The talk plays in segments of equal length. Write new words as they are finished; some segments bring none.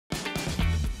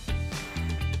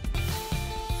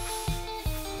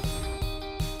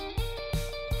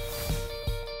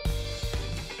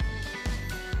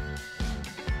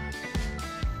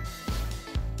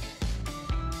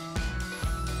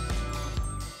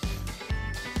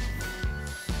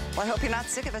Well, I hope you're not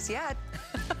sick of us yet.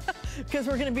 Because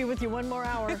we're going to be with you one more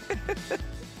hour.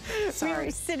 Sorry.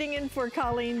 We're sitting in for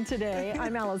Colleen today.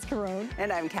 I'm Alice Carone.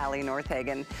 And I'm Callie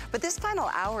Northagen. But this final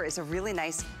hour is a really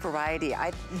nice variety.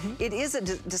 It is a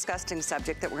disgusting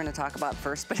subject that we're going to talk about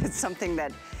first, but it's something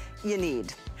that you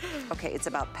need. Okay, it's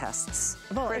about pests,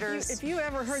 well, critters, if you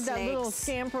ever heard snakes, that little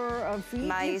scamper of feet,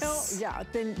 mice, yeah,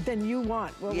 then you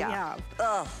want what we have.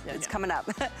 Ugh, it's coming up.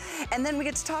 And then we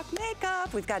get to talk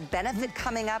makeup. We've got Benefit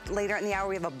coming up later in the hour.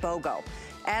 We have a BOGO.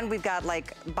 And we've got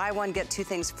like buy one, get two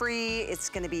things free. It's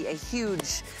gonna be a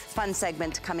huge fun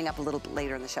segment coming up a little bit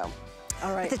later in the show.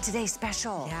 All right. The Today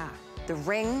Special. Yeah. The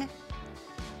ring.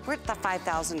 We're at the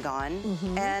 5,000 gone.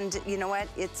 And you know what?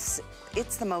 It's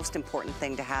the most important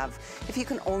thing to have. If you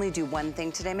can only do one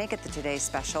thing today, make it the Today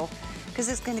Special, because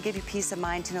it's gonna give you peace of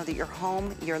mind to know that your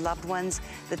home, your loved ones,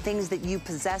 the things that you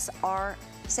possess are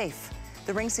safe.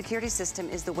 The Ring security system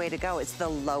is the way to go. It's the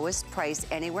lowest price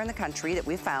anywhere in the country that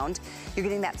we've found. You're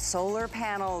getting that solar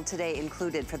panel today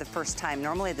included for the first time.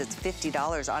 Normally that's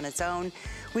 $50 on its own.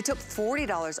 We took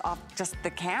 $40 off just the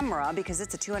camera because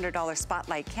it's a $200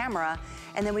 spotlight camera.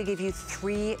 And then we give you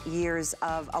 3 years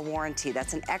of a warranty.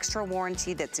 That's an extra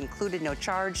warranty that's included, no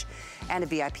charge, and a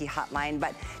VIP hotline.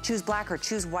 But choose black or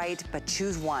choose white, but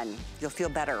choose one. You'll feel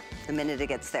better the minute it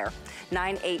gets there.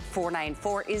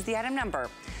 98494 is the item number.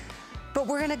 But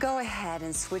we're gonna go ahead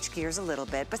and switch gears a little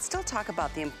bit, but still talk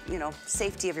about the,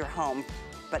 safety of your home,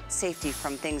 but safety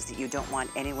from things that you don't want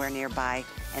anywhere nearby,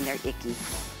 and they're icky.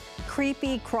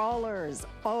 Creepy crawlers.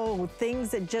 Oh,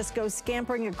 things that just go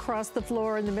scampering across the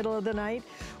floor in the middle of the night.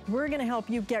 We're gonna help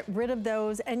you get rid of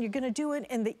those, and you're gonna do it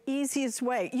in the easiest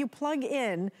way. You plug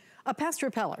in a pest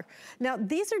repeller. Now,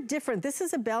 these are different. This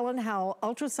is a Bell & Howell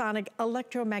ultrasonic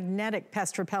electromagnetic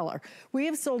pest repeller. We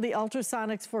have sold the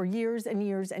ultrasonics for years and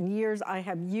years and years. I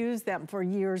have used them for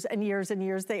years and years and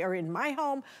years. They are in my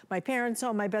home, my parents'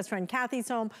 home, my best friend Kathy's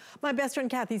home, my best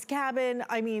friend Kathy's cabin.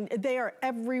 I mean, they are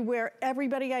everywhere.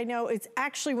 Everybody I know, it's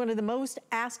actually one of the most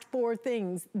asked for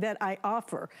things that I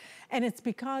offer. And it's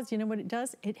because, you know what it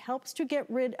does? It helps to get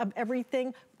rid of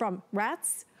everything from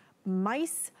rats,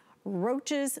 mice,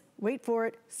 roaches, wait for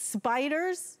it,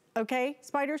 spiders, okay,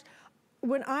 spiders.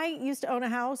 When I used to own a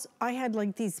house, I had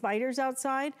like these spiders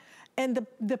outside, and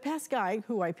the pest guy,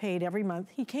 who I paid every month,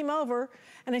 he came over,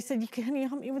 and I said, can you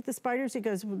help me with the spiders? He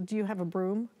goes, well, do you have a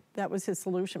broom? That was his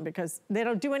solution, because they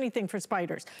don't do anything for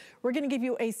spiders. We're gonna give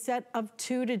you a set of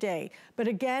 2 today. But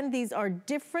again, these are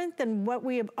different than what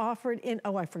we have offered in,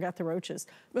 oh, I forgot the roaches.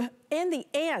 And the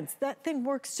ants, that thing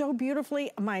works so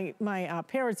beautifully. My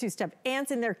parents used to have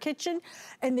ants in their kitchen,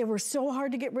 and they were so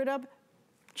hard to get rid of.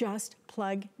 Just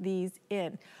plug these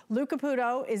in. Lou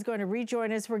Caputo is going to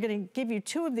rejoin us. We're going to give you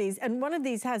 2 of these, and one of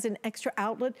these has an extra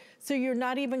outlet, so you're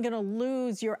not even going to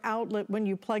lose your outlet when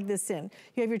you plug this in.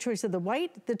 You have your choice of the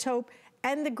white, the taupe,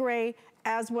 and the gray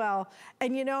as well.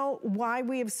 And you know why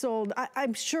we have sold,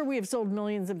 I'm sure we have sold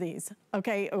millions of these,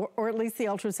 okay, or at least the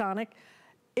ultrasonic.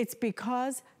 It's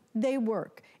because they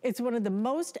work. It's one of the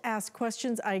most asked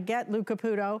questions I get, Lou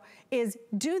Caputo, is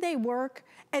do they work?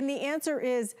 And the answer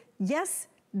is yes,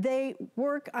 they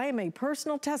work. I am a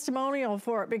personal testimonial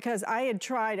for it because I had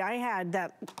tried, I had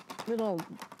that little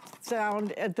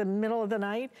sound at the middle of the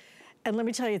night. And let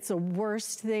me tell you, it's the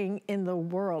worst thing in the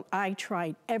world. I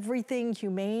tried everything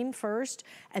humane first,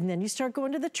 and then you start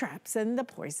going to the traps and the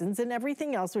poisons and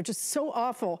everything else, which is so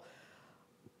awful.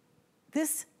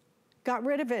 This got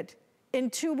rid of it in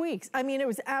 2 weeks. I mean, it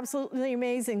was absolutely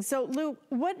amazing. So Lou,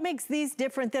 what makes these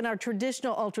different than our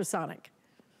traditional ultrasonic?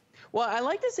 Well, I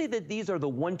like to say that these are the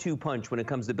 1-2 punch when it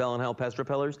comes to Bell & Howell pest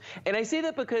repellers. And I say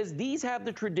that because these have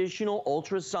the traditional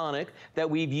ultrasonic that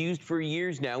we've used for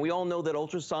years now. We all know that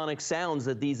ultrasonic sounds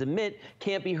that these emit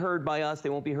can't be heard by us. They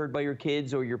won't be heard by your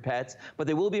kids or your pets, but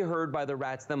they will be heard by the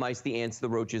rats, the mice, the ants, the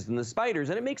roaches, and the spiders.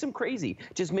 And it makes them crazy.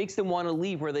 It just makes them want to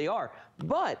leave where they are.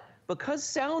 But because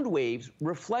sound waves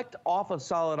reflect off of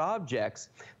solid objects,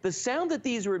 the sound that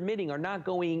these are emitting are not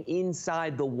going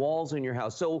inside the walls in your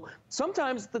house. So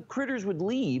sometimes the critters would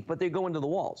leave, but they go into the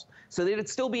walls. So they'd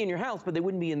still be in your house, but they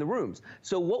wouldn't be in the rooms.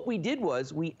 So what we did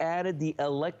was we added the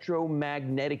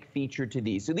electromagnetic feature to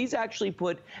these. So these actually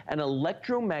put an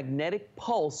electromagnetic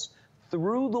pulse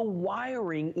through the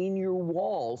wiring in your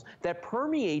walls that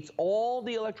permeates all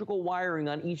the electrical wiring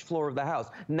on each floor of the house.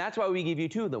 And that's why we give you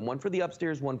 2 of them, one for the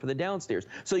upstairs, one for the downstairs.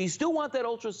 So you still want that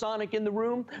ultrasonic in the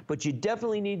room, but you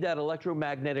definitely need that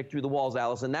electromagnetic through the walls,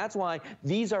 Alice. And that's why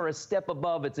these are a step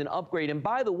above. It's an upgrade. And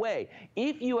by the way,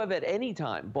 if you have at any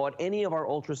time bought any of our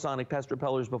ultrasonic pest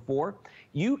repellers before,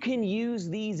 you can use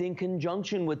these in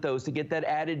conjunction with those to get that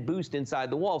added boost inside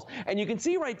the walls. And you can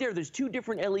see right there, there's 2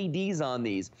 different LEDs on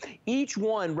these. each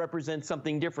one represents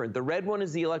something different. The red one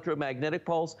is the electromagnetic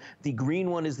pulse. The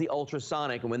green one is the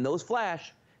ultrasonic. And when those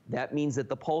flash, that means that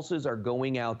the pulses are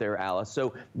going out there, Alice.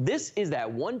 So this is that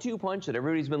 1-2 punch that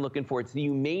everybody's been looking for. It's the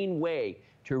humane way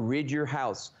to rid your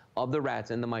house of the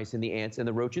rats and the mice and the ants and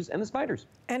the roaches and the spiders.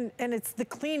 And it's the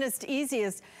cleanest,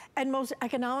 easiest, and most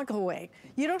economical way.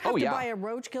 You don't have to buy a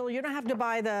roach killer. You don't have to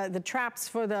buy the traps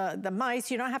for the mice.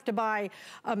 You don't have to buy,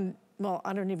 well,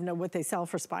 I don't even know what they sell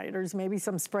for spiders, maybe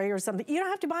some spray or something. You don't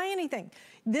have to buy anything.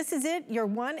 This is it, you're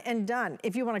one and done.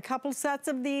 If you want a couple sets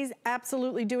of these,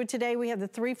 absolutely do it today. We have the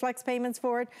 3 flex payments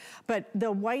for it, but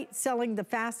the white selling the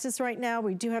fastest right now.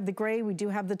 We do have the gray, we do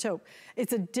have the taupe.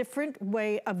 It's a different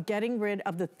way of getting rid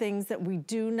of the things that we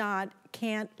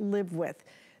can't live with.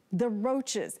 The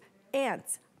roaches,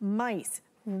 ants, mice,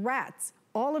 rats,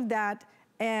 all of that.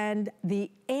 And the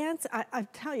ants, I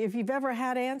tell you, if you've ever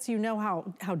had ants, you know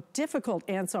how difficult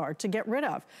ants are to get rid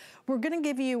of. We're gonna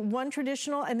give you one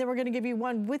traditional, and then we're gonna give you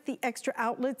one with the extra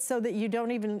outlet so that you don't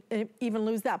even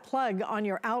lose that plug on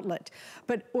your outlet.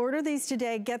 But order these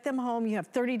today, get them home, you have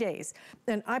 30 days.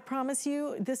 And I promise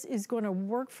you, this is gonna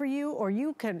work for you, or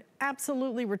you can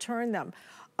absolutely return them.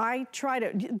 I tried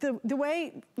it. The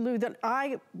way, Lou, that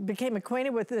I became acquainted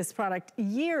with this product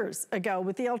years ago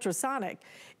with the ultrasonic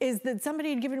is that somebody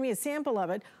had given me a sample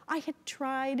of it. I had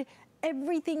tried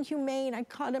everything humane. I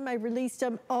caught them, I released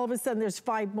them. All of a sudden, there's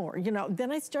 5 more. You know,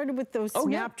 then I started with those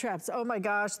snap traps. Oh my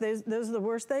gosh, those are the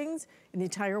worst things in the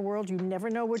entire world. You never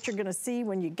know what you're gonna see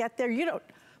when you get there. You don't.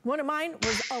 One of mine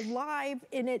was alive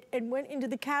in it and went into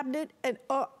the cabinet, and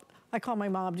I call my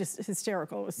mom just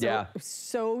hysterical. It was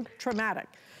so traumatic.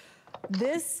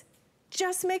 This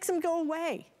just makes them go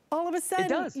away. All of a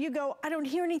sudden, you go, I don't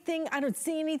hear anything, I don't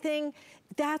see anything.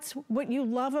 That's what you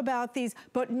love about these.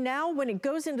 But now when it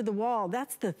goes into the wall,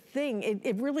 that's the thing.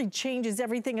 It really changes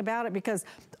everything about it, because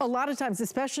a lot of times,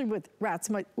 especially with rats,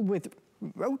 with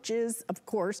roaches, of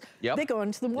course, they go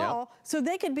into the wall. So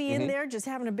they could be in there just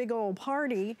having a big old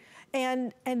party.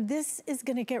 And this is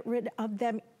gonna get rid of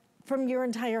them from your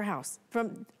entire house,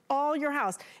 from all your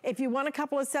house. If you want a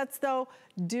couple of sets though,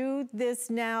 do this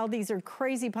now. These are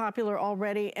crazy popular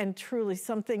already, and truly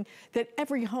something that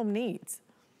every home needs.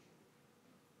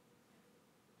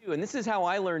 And this is how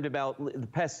I learned about the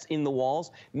pests in the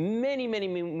walls. Many, many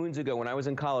moons ago when I was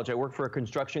in college, I worked for a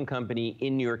construction company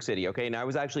in New York City, okay? And I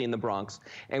was actually in the Bronx,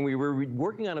 and we were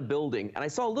working on a building, and I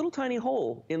saw a little tiny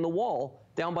hole in the wall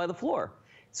down by the floor.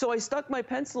 So I stuck my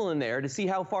pencil in there to see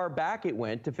how far back it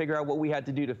went to figure out what we had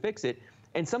to do to fix it.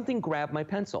 And something grabbed my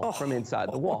pencil from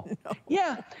inside the wall. No.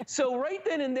 Yeah, so right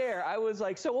then and there, I was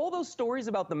like, so all those stories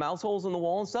about the mouse holes in the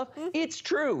wall and stuff, it's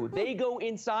true. They go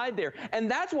inside there.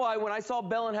 And that's why when I saw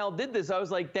Bell & Howell did this, I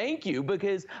was like, thank you,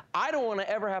 because I don't want to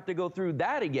ever have to go through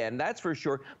that again, that's for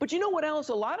sure. But you know what else?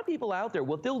 A lot of people out there,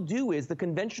 what they'll do is, the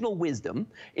conventional wisdom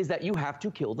is that you have to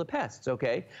kill the pests,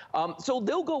 okay? So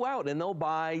they'll go out and they'll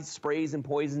buy sprays and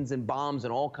poisons and bombs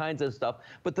and all kinds of stuff.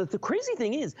 But the crazy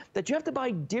thing is that you have to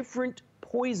buy different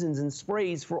poisons and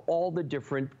sprays for all the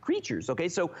different creatures, okay?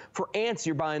 So for ants,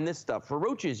 you're buying this stuff. For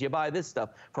roaches, you buy this stuff.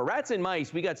 For rats and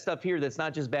mice, we got stuff here that's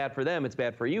not just bad for them, it's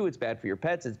bad for you, it's bad for your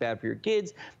pets, it's bad for your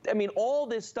kids. I mean, all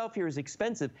this stuff here is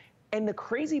expensive. And the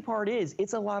crazy part is,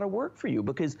 it's a lot of work for you,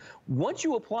 because once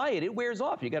you apply it, it wears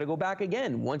off. You got to go back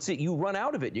again. Once you run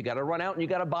out of it, you got to run out and you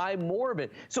got to buy more of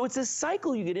it. So it's a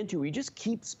cycle you get into where you just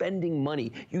keep spending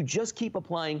money. You just keep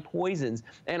applying poisons.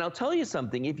 And I'll tell you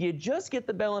something, if you just get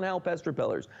the Bell & Howell pest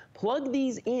repellers, plug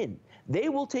these in, they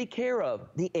will take care of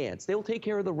the ants. They'll take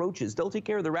care of the roaches. They'll take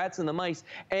care of the rats and the mice,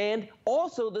 and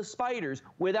also the spiders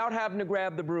without having to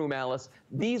grab the broom, Alice.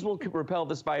 These will repel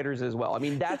the spiders as well. I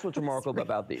mean, that's what's remarkable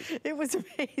about these. It was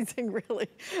amazing, really.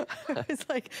 I was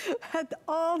like, had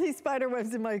all these spider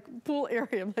webs in my pool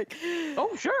area. I'm like,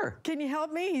 oh, sure. Can you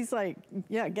help me? He's like,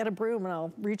 yeah, get a broom and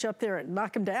I'll reach up there and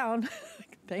knock him down.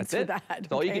 Thanks for that.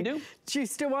 That's all you can do. Do you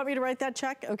still want me to write that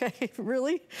check? Okay,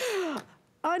 really?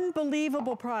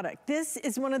 Unbelievable product. This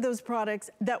is one of those products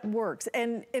that works,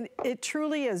 and it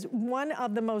truly is one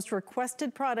of the most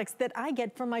requested products that I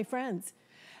get from my friends.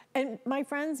 And my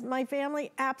friends, my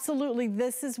family, absolutely,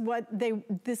 this is what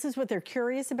they're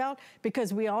curious about,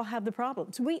 because we all have the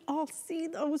problems. We all see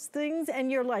those things,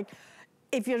 and you're like,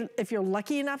 if you're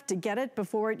lucky enough to get it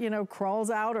before it, you know,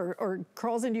 crawls out or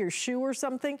crawls into your shoe or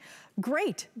something,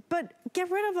 great, but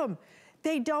get rid of them.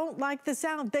 They don't like the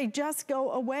sound. They just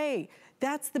go away.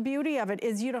 That's the beauty of it,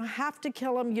 is you don't have to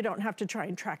kill them. You don't have to try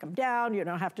and track them down. You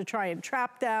don't have to try and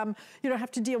trap them. You don't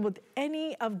have to deal with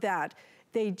any of that.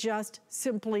 They just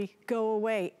simply go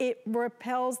away. It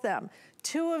repels them.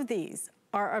 2 of these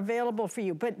are available for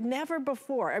you, but never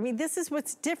before. I mean, this is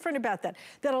what's different about that.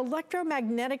 That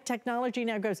electromagnetic technology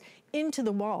now goes into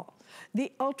the wall.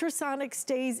 The ultrasonic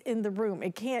stays in the room.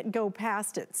 It can't go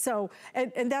past it. So,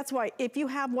 and that's why if you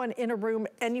have one in a room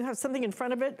and you have something in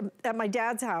front of it, at my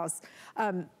dad's house,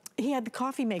 he had the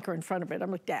coffee maker in front of it.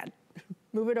 I'm like, Dad,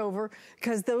 move it over,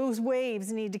 because those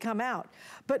waves need to come out.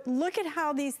 But look at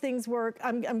how these things work.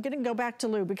 I'm gonna go back to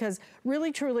Lou, because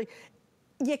really, truly,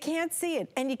 you can't see it.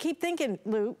 And you keep thinking,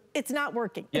 Lou, it's not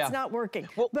working. Yeah. It's not working.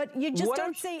 Well, but you just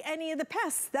don't see any of the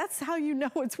pests. That's how you know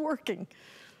it's working.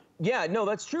 Yeah, no,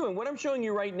 that's true. And what I'm showing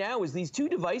you right now is these two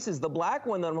devices. The black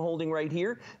one that I'm holding right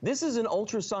here, this is an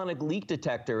ultrasonic leak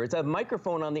detector. It's a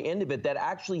microphone on the end of it that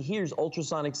actually hears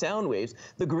ultrasonic sound waves.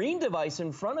 The green device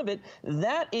in front of it,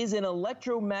 that is an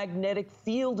electromagnetic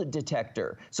field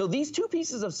detector. So these two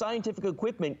pieces of scientific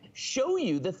equipment show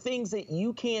you the things that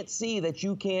you can't see, that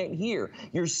you can't hear.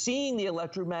 You're seeing the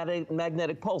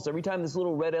electromagnetic pulse every time this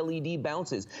little red LED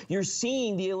bounces. You're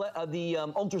seeing the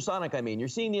ultrasonic, You're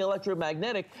seeing the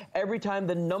electromagnetic every time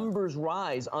the numbers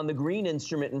rise on the green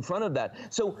instrument in front of that.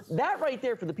 So that right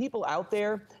there, for the people out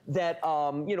there that,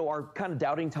 are kind of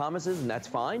doubting Thomases, and that's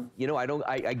fine.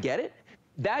 I get it.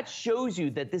 That shows you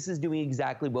that this is doing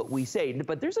exactly what we say.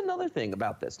 But there's another thing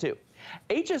about this too.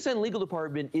 HSN legal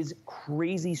department is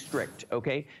crazy strict,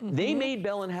 okay? They made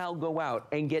Bell and Howell go out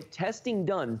and get testing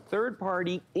done,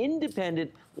 third-party,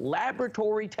 independent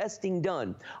laboratory testing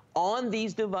done on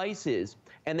these devices,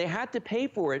 and they had to pay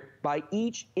for it by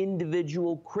each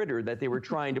individual critter that they were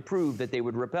trying to prove that they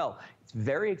would repel. It's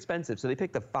very expensive. So they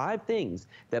picked the 5 things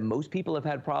that most people have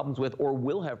had problems with or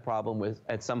will have problem with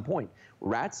at some point: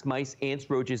 rats, mice, ants,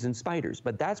 roaches, and spiders.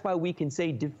 But that's why we can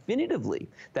say definitively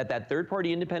that that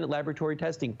third-party independent laboratory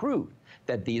testing proved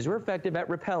that these are effective at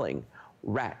repelling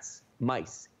rats,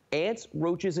 mice, ants,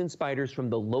 roaches, and spiders from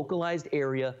the localized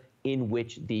area in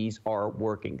which these are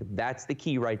working. That's the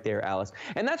key right there, Alice.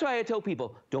 And that's why I tell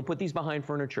people, don't put these behind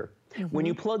furniture. When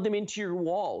you plug them into your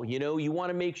wall, you want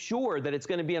to make sure that it's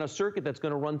going to be on a circuit that's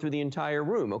going to run through the entire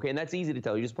room, okay? And that's easy to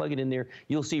tell. You just plug it in there,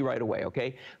 you'll see right away,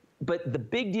 okay? But the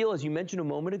big deal, as you mentioned a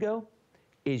moment ago,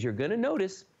 is you're going to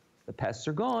notice the pests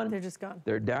are gone. They're just gone.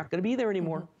 They're not going to be there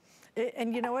anymore.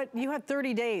 And you know what? You have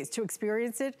 30 days to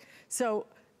experience it. So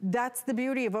that's the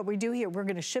beauty of what we do here. We're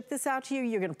gonna ship this out to you.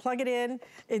 You're gonna plug it in.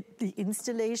 The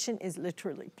installation is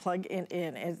literally plug in.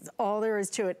 It's all there is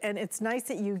to it. And it's nice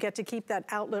that you get to keep that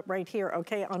outlet right here,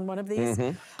 okay, on one of these.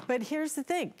 But here's the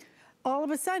thing. All of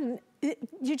a sudden,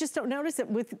 you just don't notice it.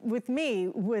 With me,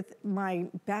 with my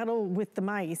battle with the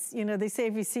mice, they say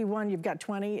if you see one, you've got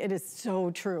 20. It is so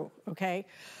true, okay?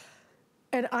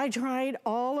 And I tried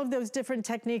all of those different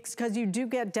techniques, because you do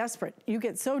get desperate. You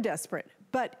get so desperate.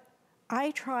 But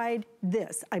I tried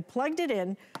this. I plugged it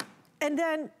in, and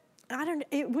then,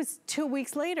 it was 2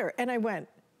 weeks later, and I went,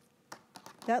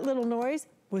 that little noise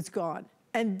was gone.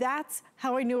 And that's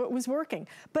how I knew it was working.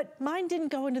 But mine didn't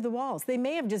go into the walls. They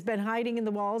may have just been hiding in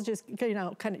the walls, just,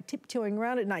 kind of tiptoeing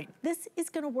around at night. This is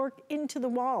gonna work into the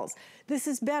walls. This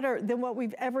is better than what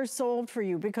we've ever sold for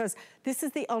you, because this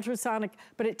is the ultrasonic,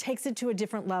 but it takes it to a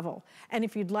different level. And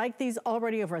if you'd like these,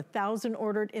 already over 1,000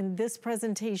 ordered in this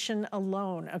presentation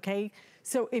alone, okay?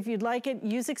 So if you'd like it,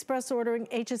 use express ordering,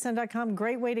 hsn.com,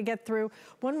 great way to get through.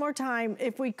 One more time,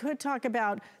 if we could talk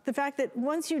about the fact that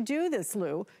once you do this,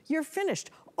 Lou, you're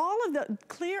finished. All of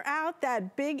clear out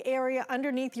that big area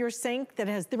underneath your sink that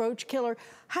has the roach killer.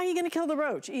 How are you gonna kill the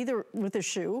roach? Either with a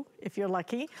shoe, if you're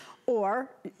lucky, or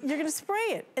you're gonna spray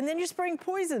it, and then you're spraying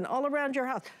poison all around your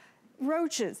house.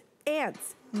 Roaches,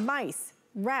 ants, mice,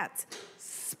 rats,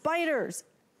 spiders.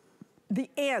 The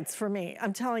ants, for me,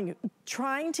 I'm telling you,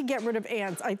 trying to get rid of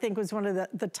ants, I think, was one of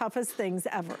the toughest things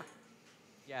ever.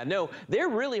 Yeah, no, they're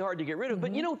really hard to get rid of.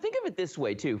 But, think of it this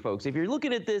way, too, folks. If you're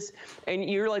looking at this and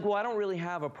you're like, well, I don't really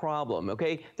have a problem,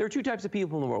 okay? There are 2 types of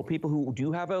people in the world: people who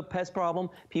do have a pest problem,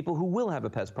 people who will have a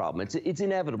pest problem. It's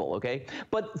inevitable, okay?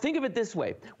 But think of it this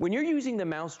way. When you're using the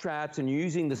mouse traps and you're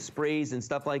using the sprays and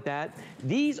stuff like that,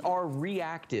 these are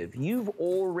reactive. You've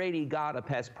already got a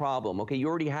pest problem, okay? You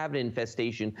already have an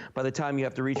infestation by the time you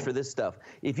have to reach for this stuff.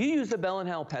 If you use the Bell &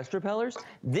 Howell pest repellers,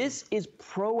 this is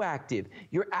proactive.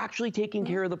 You're actually taking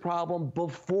care of the problem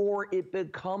before it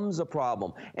becomes a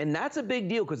problem. And that's a big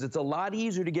deal, because it's a lot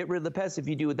easier to get rid of the pests if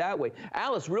you do it that way.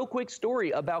 Alice, real quick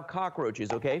story about cockroaches,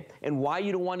 okay? And why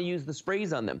you don't want to use the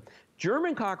sprays on them.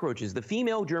 German cockroaches, the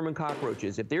female German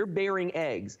cockroaches, if they're bearing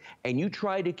eggs and you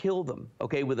try to kill them,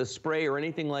 okay, with a spray or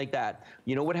anything like that,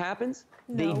 you know what happens?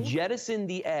 No. They jettison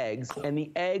the eggs, and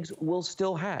the eggs will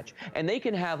still hatch. And they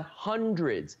can have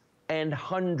hundreds and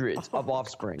hundreds of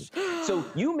offspring. So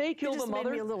you may kill the mother. It just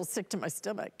made me a little sick to my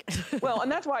stomach. Well, and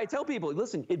that's why I tell people,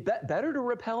 listen, it's better to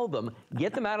repel them,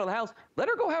 get them out of the house, let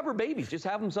her go have her babies, just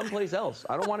have them someplace else.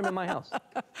 I don't want them in my house.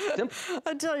 Simple.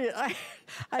 I tell you, I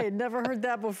had never heard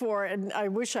that before, and I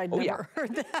wish I'd never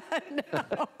heard that.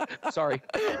 No. Sorry.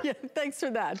 Yeah, thanks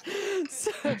for that.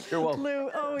 So, you're welcome. Lou,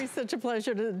 always such a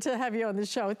pleasure to have you on the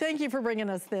show. Thank you for bringing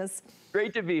us this.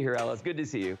 Great to be here, Alice. Good to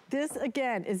see you. This,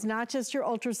 again, is not just your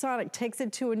ultrasonic. Takes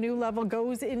it to a new level,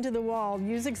 goes into the wall.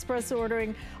 Use express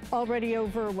ordering. Already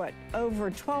over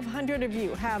 1,200 of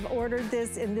you have ordered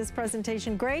this in this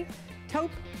presentation. Gray,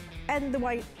 taupe, and the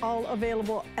white, all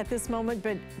available at this moment,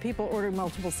 but people order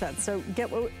multiple sets. So get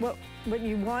what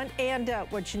you want and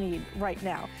what you need right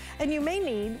now. And you may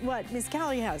need what Miss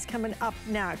Callie has coming up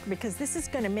now, because this is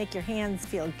gonna make your hands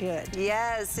feel good.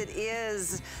 Yes, it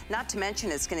is. Not to mention,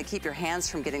 it's gonna keep your hands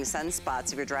from getting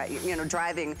sunspots if you're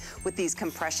driving with these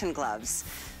compression gloves.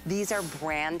 These are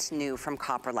brand new from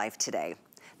Copper Life today.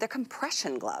 They're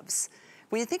compression gloves.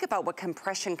 When you think about what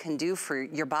compression can do for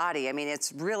your body, I mean,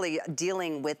 it's really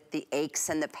dealing with the aches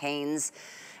and the pains.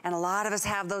 And a lot of us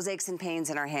have those aches and pains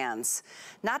in our hands.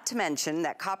 Not to mention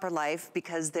that Copper Life,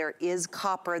 because there is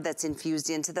copper that's infused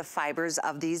into the fibers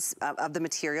of these, of the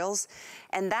materials,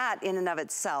 and that in and of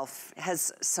itself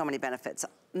has so many benefits,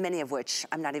 many of which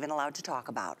I'm not even allowed to talk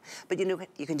about. But you know,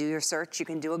 you can do your search, you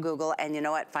can do a Google, and you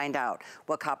know what, find out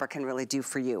what copper can really do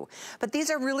for you. But these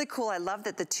are really cool. I love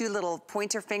that the two little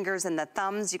pointer fingers and the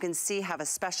thumbs, you can see, have a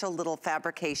special little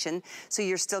fabrication. So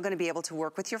you're still gonna be able to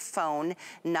work with your phone,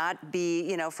 not be,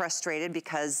 you know, frustrated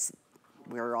because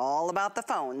we're all about the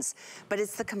phones, but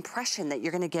it's the compression that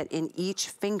you're gonna get in each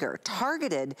finger,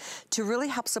 targeted to really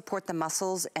help support the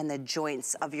muscles and the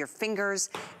joints of your fingers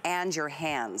and your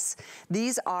hands.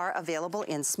 These are available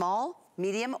in small,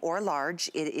 medium, or large.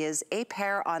 It is a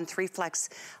pair on 3 flex,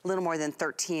 a little more than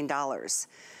 $13.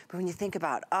 But when you think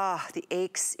about, the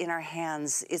aches in our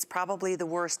hands is probably the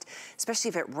worst, especially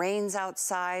if it rains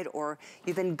outside or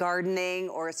you've been gardening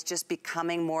or it's just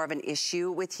becoming more of an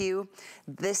issue with you.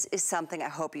 This is something I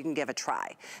hope you can give a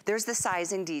try. There's the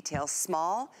sizing details: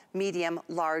 small, medium,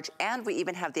 large, and we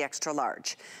even have the extra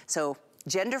large. So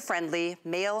gender friendly,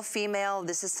 male, female,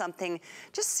 this is something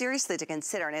just seriously to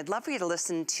consider. And I'd love for you to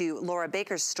listen to Laura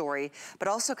Baker's story, but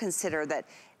also consider that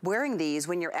wearing these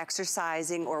when you're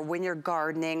exercising or when you're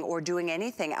gardening or doing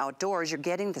anything outdoors, you're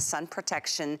getting the sun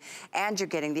protection and you're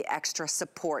getting the extra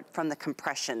support from the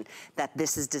compression that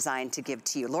this is designed to give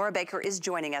to you. Laura Baker is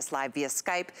joining us live via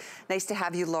Skype. Nice to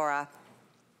have you, Laura.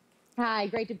 Hi,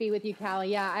 great to be with you,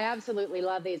 Callie. Yeah, I absolutely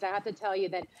love these. I have to tell you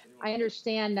that I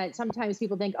understand that sometimes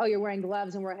people think, oh, you're wearing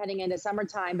gloves and we're heading into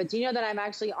summertime. But do you know that I'm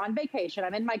actually on vacation?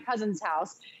 I'm in my cousin's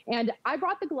house, and I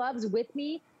brought the gloves with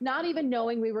me, not even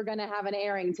knowing we were going to have an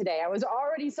airing today. I was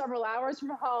already several hours from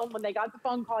home when they got the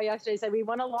phone call yesterday, said, we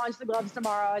want to launch the gloves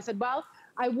tomorrow. I said, well,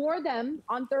 I wore them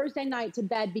on Thursday night to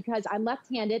bed because I'm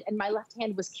left-handed and my left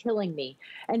hand was killing me.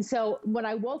 And so when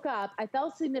I woke up, I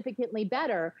felt significantly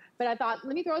better, but I thought,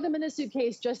 let me throw them in the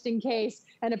suitcase just in case.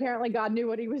 And apparently God knew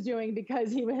what he was doing,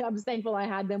 because I was thankful I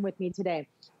had them with me today.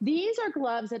 These are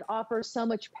gloves that offer so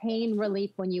much pain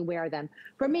relief when you wear them.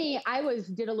 For me, I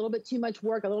did a little bit too much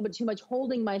work, a little bit too much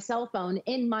holding my cell phone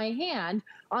in my hand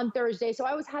on Thursday. So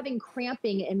I was having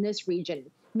cramping in this region.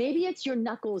 Maybe it's your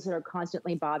knuckles that are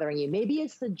constantly bothering you. Maybe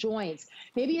it's the joints.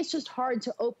 Maybe it's just hard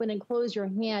to open and close your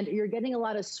hand, or you're getting a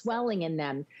lot of swelling in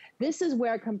them. This is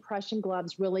where compression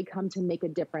gloves really come to make a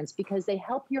difference, because they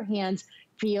help your hands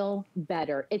feel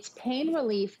better. It's pain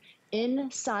relief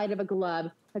inside of a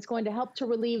glove that's going to help to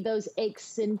relieve those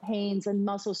aches and pains and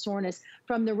muscle soreness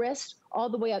from the wrist all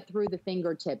the way up through the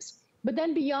fingertips. But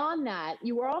then beyond that,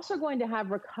 you are also going to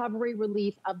have recovery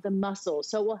relief of the muscles.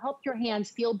 So it will help your hands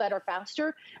feel better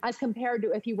faster as compared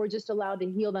to if you were just allowed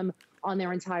to heal them on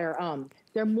their entire own.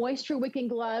 They're moisture wicking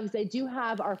gloves. They do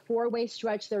have our 4-way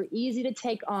stretch. They're easy to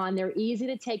take on. They're easy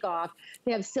to take off.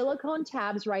 They have silicone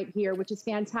tabs right here, which is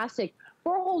fantastic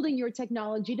for holding your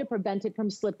technology to prevent it from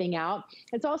slipping out.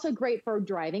 It's also great for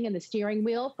driving in the steering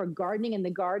wheel, for gardening in the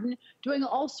garden, doing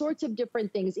all sorts of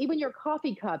different things. Even your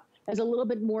coffee cup is a little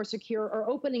bit more secure, or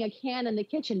opening a can in the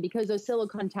kitchen, because those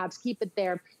silicone tabs keep it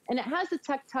there. And it has the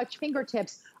Tech Touch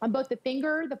fingertips on both the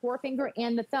finger, the forefinger,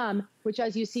 and the thumb, which,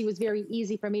 as you see, was very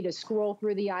easy for me to scroll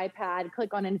through the iPad,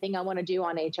 click on anything I want to do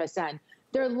on HSN.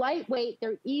 They're lightweight,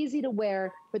 they're easy to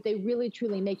wear, but they really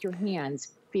truly make your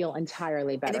hands feel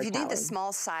entirely better. And if you need the Callie.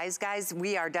 small size, guys,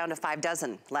 we are down to 5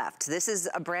 dozen left. This is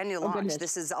a brand new launch. Goodness.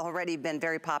 This has already been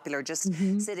very popular just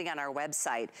sitting on our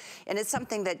website. And it's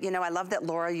something that, you know, I love that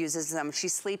Laura uses them. She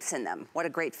sleeps in them. What a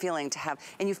great feeling to have.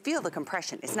 And you feel the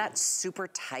compression. It's not super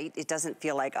tight. It doesn't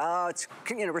feel like, oh, it's,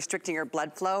 you know, restricting your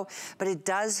blood flow, but it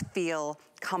does feel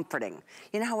comforting.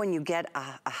 You know how when you get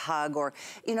a hug, or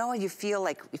you know, you feel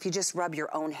like if you just rub your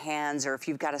own hands, or if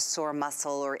you've got a sore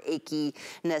muscle or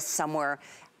achiness somewhere,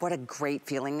 what a great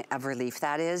feeling of relief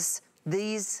that is.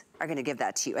 These are gonna give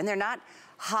that to you. And they're not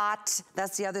hot.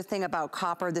 That's the other thing about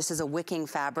copper. This is a wicking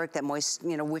fabric that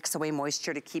wicks away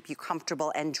moisture to keep you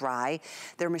comfortable and dry.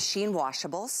 They're machine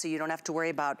washable, so you don't have to worry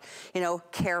about, you know,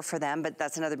 care for them, but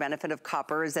that's another benefit of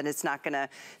copper is that it's not gonna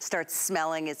start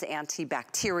smelling. It's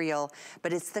antibacterial,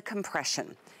 but it's the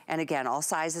compression. And again, all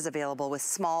sizes available, with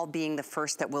small being the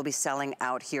first that will be selling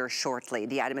out here shortly.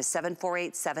 The item is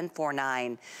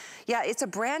 748749. Yeah, it's a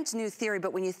brand new theory,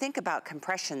 but when you think about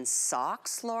compression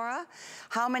socks, Laura,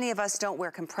 how many of us don't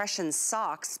wear compression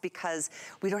socks because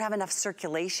we don't have enough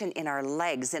circulation in our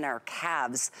legs, in our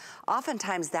calves?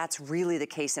 Oftentimes that's really the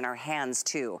case in our hands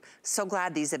too. So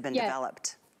glad these have been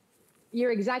developed.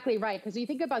 You're exactly right, because you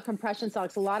think about compression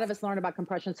socks, a lot of us learn about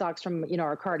compression socks from, you know,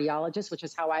 our cardiologist, which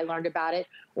is how I learned about it,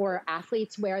 or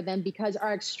athletes wear them because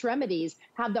our extremities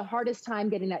have the hardest time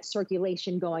getting that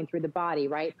circulation going through the body,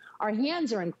 right? Our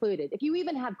hands are included. If you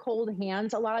even have cold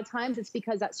hands, a lot of times it's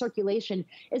because that circulation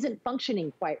isn't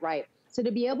functioning quite right. So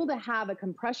to be able to have a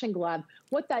compression glove,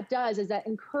 what that does is that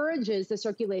encourages the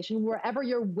circulation wherever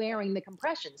you're wearing the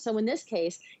compression. So in this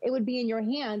case, it would be in your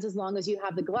hands. As long as you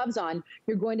have the gloves on,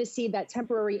 you're going to see that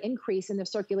temporary increase in the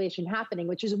circulation happening,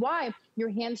 which is why your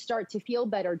hands start to feel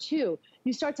better too.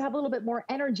 You start to have a little bit more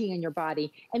energy in your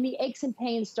body, and the aches and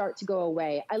pains start to go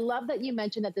away. I love that you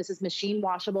mentioned that this is machine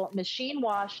washable. Machine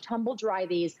wash, tumble dry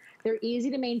these. They're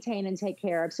easy to maintain and take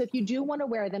care of. So if you do want to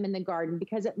wear them in the garden,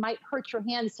 because it might hurt your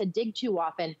hands to dig too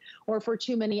often or for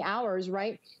too many hours,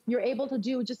 right? You're able to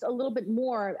do just a little bit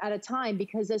more at a time,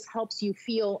 because this helps you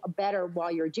feel better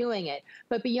while you're doing it.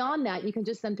 But beyond that, you can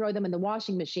just then throw them in the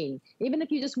washing machine. Even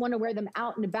if you just want to wear them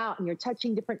out and about and you're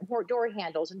touching different door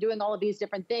handles and doing all of these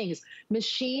different things,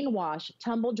 machine wash,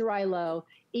 tumble dry low,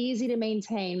 easy to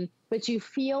maintain, but you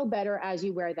feel better as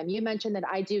you wear them. You mentioned that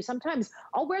I do. Sometimes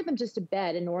I'll wear them just to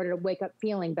bed in order to wake up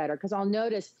feeling better, because I'll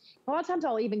notice a lot of times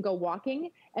I'll even go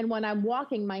walking, and when I'm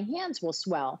walking, my hands will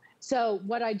swell. So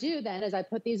what I do then is I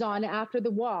put these on after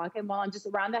the walk, and while I'm just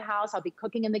around the house, I'll be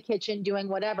cooking in the kitchen, doing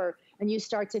whatever, and you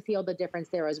start to feel the difference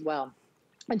there as well.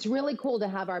 It's really cool to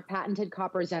have our patented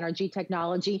copper Zenergy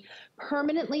technology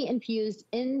permanently infused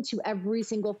into every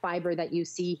single fiber that you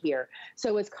see here.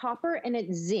 So it's copper and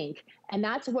it's zinc, and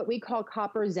that's what we call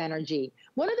copper Zenergy.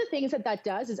 One of the things that that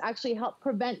does is actually help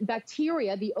prevent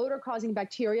bacteria, the odor-causing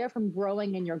bacteria, from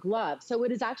growing in your glove. So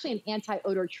it is actually an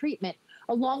anti-odor treatment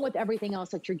along with everything else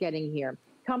that you're getting here.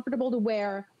 Comfortable to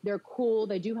wear, they're cool.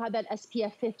 They do have that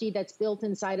SPF 50 that's built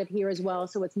inside of here as well.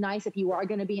 So it's nice if you are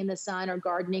going to be in the sun or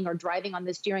gardening or driving on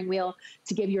the steering wheel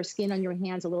to give your skin on your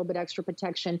hands a little bit extra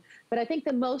protection. But I think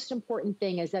the most important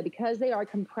thing is that because they are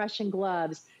compression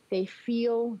gloves, they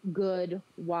feel good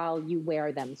while you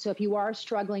wear them. So if you are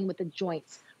struggling with the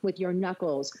joints, with your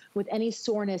knuckles, with any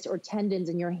soreness or tendons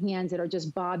in your hands that are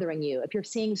just bothering you, if you're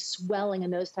seeing swelling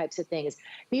and those types of things,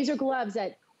 these are gloves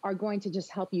that are going to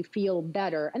just help you feel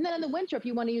better. And then in the winter, if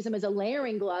you want to use them as a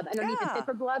layering glove underneath a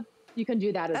thicker glove, you can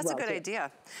do that as well. That's a good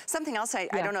idea. Something else, I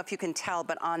don't know if you can tell,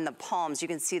 but on the palms, you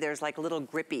can see there's like little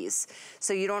grippies.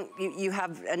 So you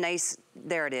have a nice,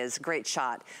 there it is, great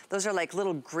shot. Those are like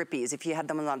little grippies. If you had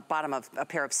them on the bottom of a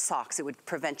pair of socks, it would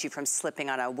prevent you from slipping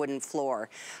on a wooden floor.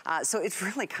 So it's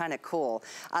really kind of cool.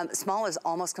 Small is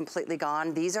almost completely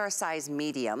gone. These are a size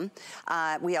medium.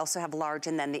 We also have large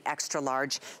and then the extra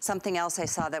large. Something else I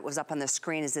saw that was up on the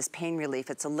screen is this pain relief.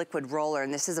 It's a liquid roller,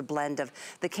 and this is a blend of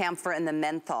the camphor and the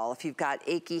menthol. If you've got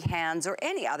achy hands or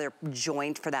any other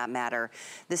joint for that matter,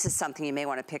 this is something you may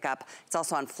want to pick up. It's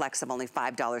also on Flex of only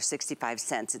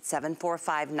 $5.65. It's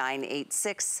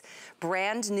 745986.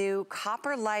 Brand new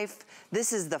Copper Life.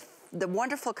 This is the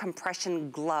wonderful compression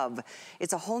glove.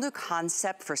 It's a whole new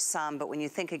concept for some, but when you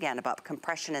think again about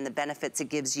compression and the benefits it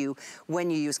gives you when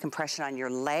you use compression on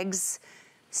your legs,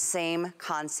 same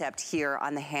concept here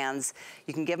on the hands.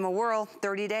 You can give them a whirl,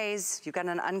 30 days. You've got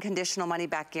an unconditional money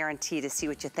back guarantee to see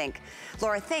what you think.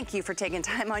 Laura, thank you for taking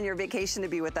time on your vacation to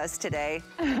be with us today.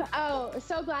 Oh,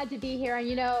 so glad to be here. And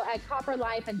you know, at Copper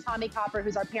Life and Tommy Copper,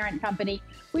 who's our parent company,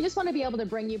 we just want to be able to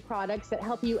bring you products that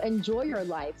help you enjoy your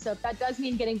life. So if that does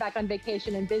mean getting back on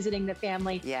vacation and visiting the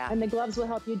family, and the gloves will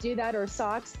help you do that, or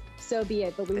socks, so be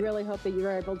it. But we really hope that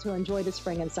you're able to enjoy the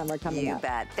spring and summer coming up. You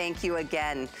bet. Thank you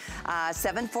again.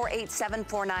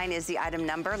 748749 is the item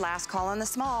number. Last call on the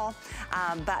small.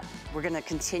 But we're going to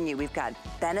continue. We've got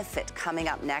Benefit coming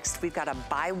up next. We've got a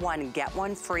buy one, get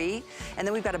one free. And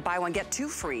then we've got a buy one, get two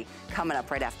free coming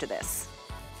up right after this.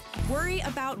 Worry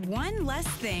about one less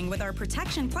thing with our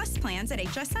Protection Plus plans at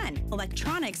HSN.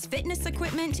 Electronics, fitness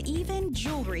equipment, even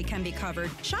jewelry can be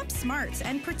covered. Shop smart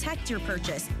and protect your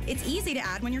purchase. It's easy to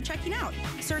add when you're checking out.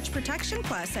 Search Protection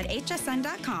Plus at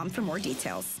hsn.com for more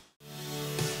details.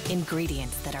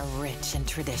 Ingredients that are rich in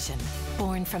tradition,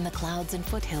 born from the clouds and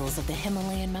foothills of the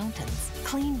Himalayan mountains.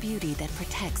 Clean beauty that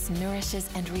protects, nourishes,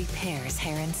 and repairs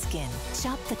hair and skin.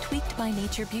 Shop the Tweaked by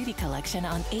Nature Beauty Collection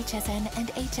on HSN and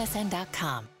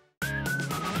hsn.com.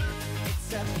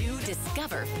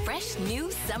 Discover fresh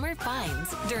new summer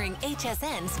finds during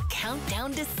HSN's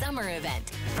Countdown to Summer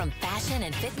event. From fashion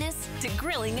and fitness to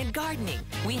grilling and gardening,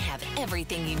 we have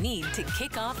everything you need to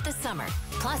kick off the summer.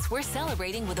 Plus, we're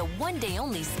celebrating with a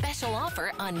one-day-only special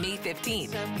offer on May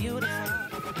 15th.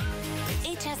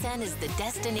 HSN is the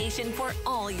destination for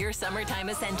all your summertime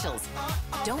essentials.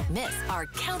 Don't miss our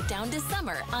Countdown to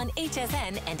Summer on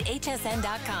HSN and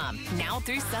hsn.com, now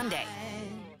through Sunday.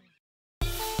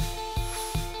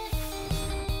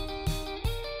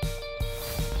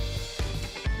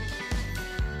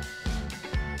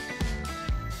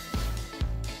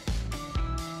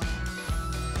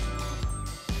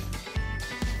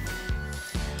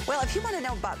 Well, if you want to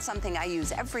know about something I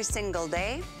use every single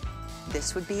day,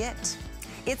 this would be it.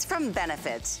 It's from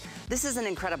Benefit. This is an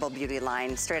incredible beauty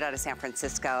line straight out of San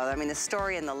Francisco. I mean, the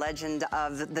story and the legend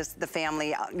of the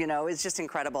family, you know, is just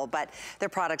incredible, but their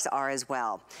products are as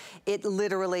well. It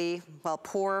literally, well,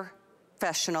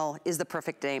 Professional is the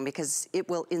perfect name because it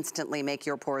will instantly make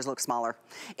your pores look smaller.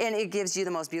 And it gives you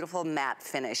the most beautiful matte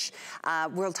finish.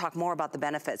 We'll talk more about the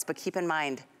benefits, but keep in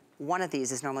mind, one of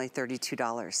these is normally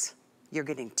 $32. You're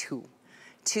getting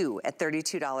two at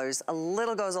 $32. A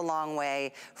little goes a long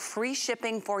way. Free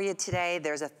shipping for you today.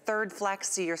 There's a third flex,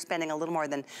 so you're spending a little more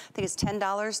than, I think it's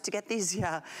 $10 to get these,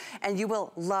 yeah. And you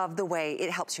will love the way it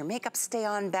helps your makeup stay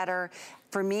on better.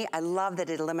 For me, I love that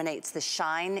it eliminates the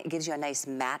shine. It gives you a nice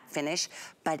matte finish,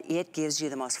 but it gives you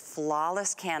the most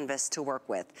flawless canvas to work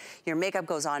with. Your makeup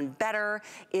goes on better.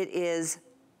 It is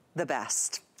the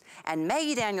best. And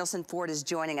Maggie Danielson Ford is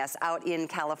joining us out in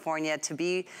California to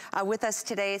be with us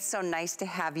today. It's so nice to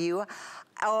have you.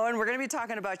 Oh, and we're going to be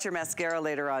talking about your mascara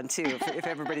later on too, if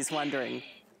everybody's wondering.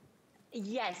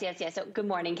 Yes. So good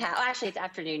morning, Cal. Oh, actually, it's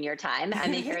afternoon your time.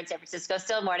 I'm in here in San Francisco,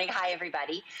 still morning. Hi,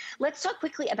 everybody. Let's talk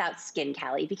quickly about skin,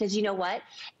 Callie, because you know what?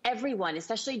 Everyone,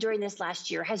 especially during this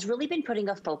last year, has really been putting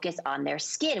a focus on their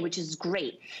skin, which is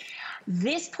great.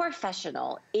 This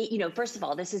Professional, first of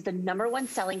all, this is the #1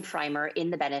 selling primer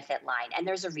in the Benefit line, and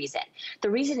there's a reason. The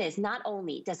reason is not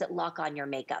only does it lock on your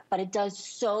makeup, but it does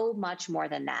so much more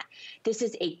than that. This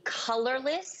is a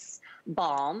colorless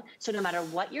balm, so no matter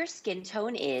what your skin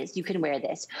tone is, you can wear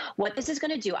this. What this is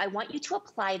going to do, I want you to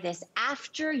apply this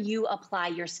after you apply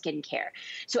your skincare.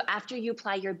 So after you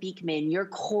apply your Beekman, your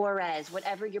Korres,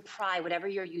 whatever your Pry, whatever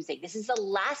you're using, this is the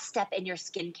last step in your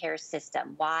skincare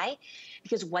system. Why?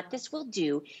 Because what this will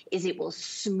do is it will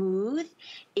smooth,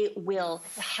 it will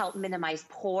help minimize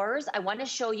pores. I want to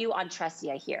show you on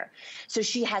Tressia here. So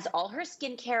she has all her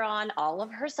skincare on, all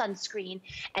of her sunscreen,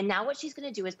 and now what she's going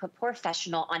to do is put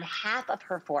Professional on half of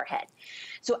her forehead.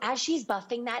 So as she's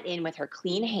buffing that in with her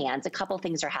clean hands, a couple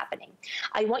things are happening.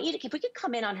 I want you to, if we could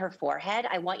come in on her forehead,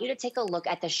 I want you to take a look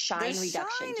at the shine reduction.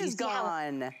 The shine is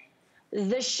gone.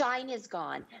 The shine is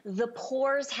gone. The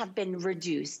pores have been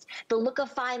reduced. The look of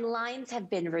fine lines have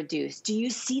been reduced. Do you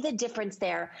see the difference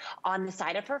there on the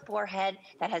side of her forehead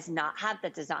that does not have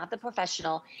the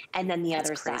Professional, and then the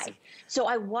other side? So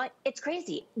it's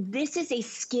crazy. This is a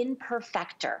skin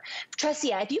perfector.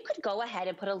 Tressia, if you could go ahead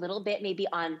and put a little bit maybe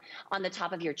on the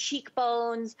top of your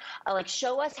cheekbones, like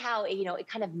show us how, it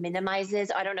kind of minimizes.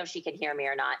 I don't know if she can hear me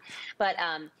or not, but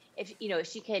if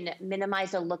she can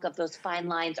minimize the look of those fine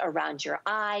lines around your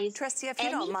eyes. Tressia, if you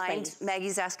don't mind,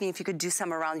 Maggie's asking if you could do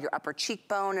some around your upper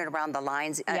cheekbone and around the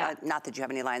lines. Yeah. Not that you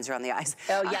have any lines around the eyes.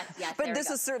 Oh, yes. But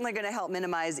this is certainly going to help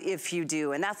minimize if you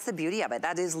do. And that's the beauty of it.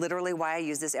 That is literally why I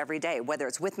use this every day, whether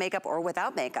it's with makeup or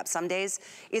without makeup. Some days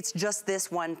it's just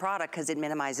this one product because it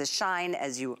minimizes shine,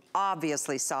 as you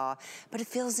obviously saw, but it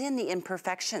fills in the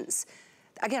imperfections.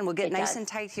 Again, we'll get nice and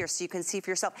tight here so you can see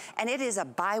for yourself. And it is a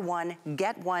buy one,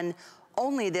 get one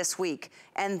only this week.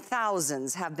 And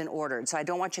thousands have been ordered. So I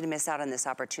don't want you to miss out on this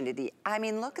opportunity. I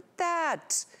mean, look at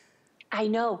that. I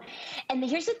know. And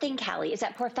here's the thing, Callie, is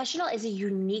that Professional is a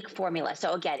unique formula.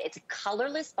 So again, it's a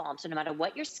colorless balm. So no matter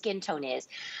what your skin tone is,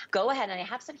 go ahead. And I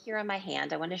have some here on my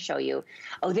hand. I want to show you.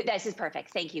 Oh, this is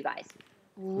perfect. Thank you, guys.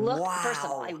 Look, first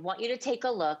of all, I want you to take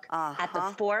a look at the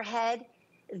forehead,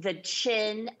 the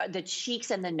chin, the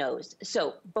cheeks, and the nose.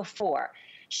 So before,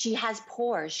 she has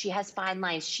pores, she has fine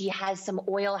lines, she has some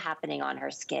oil happening on her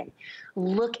skin.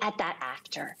 Look at that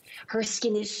after. Her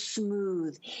skin is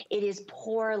smooth, it is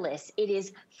poreless, it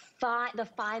is fine, the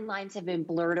fine lines have been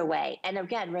blurred away. And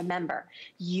again, remember,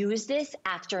 use this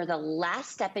after the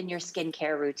last step in your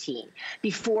skincare routine,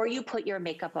 before you put your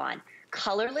makeup on.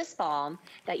 Colorless balm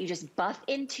that you just buff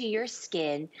into your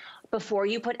skin before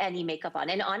you put any makeup on.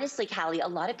 And honestly, Callie, a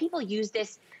lot of people use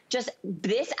this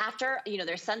after, you know,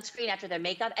 their sunscreen, after their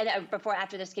makeup, and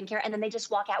after their skincare, and then they just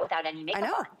walk out without any makeup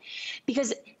on.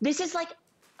 Because this is like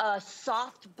a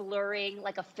soft blurring,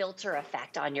 like a filter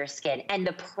effect on your skin. And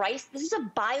the price, this is a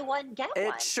buy one, get one.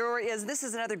 It sure is. This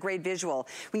is another great visual.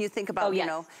 When you think about, you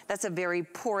know, that's a very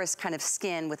porous kind of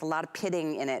skin with a lot of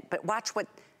pitting in it. But watch what,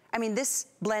 I mean, this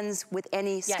blends with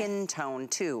any skin tone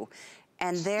too.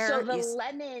 And so the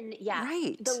lemon,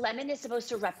 the lemon is supposed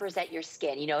to represent your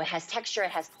skin. You know, it has texture,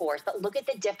 it has pores, but look at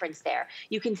the difference there.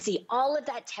 You can see all of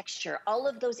that texture, all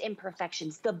of those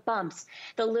imperfections, the bumps,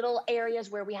 the little areas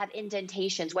where we have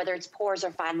indentations, whether it's pores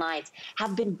or fine lines,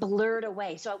 have been blurred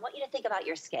away. So I want you to think about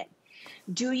your skin.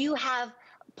 Do you have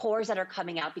pores that are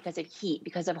coming out because of heat,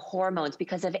 because of hormones,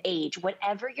 because of age,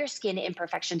 whatever your skin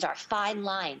imperfections are, fine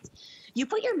lines? You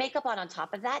put your makeup on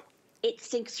top of that, it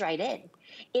sinks right in.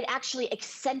 It actually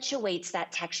accentuates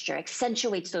that texture,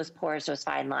 accentuates those pores, those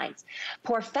fine lines.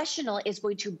 Professional is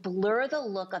going to blur the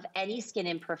look of any skin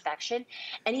imperfection,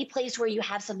 any place where you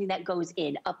have something that goes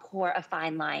in, a pore, a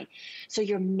fine line. So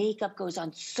your makeup goes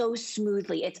on so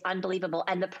smoothly. It's unbelievable.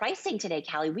 And the pricing today,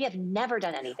 Callie, we have never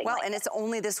done anything like and it's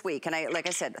only this week. And like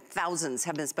I said, thousands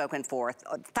have been spoken for,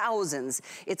 thousands.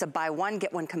 It's a buy one,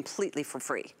 get one completely for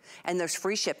free. And there's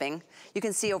free shipping. You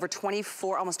can see over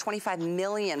 24, almost 25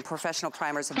 million Professional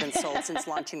primers have been sold since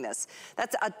launching this.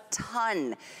 That's a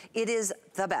ton. It is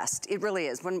the best. It really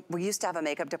is. When we used to have a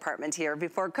makeup department here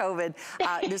before COVID,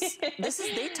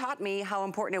 they taught me how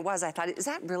important it was. I thought, is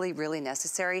that really, really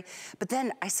necessary? But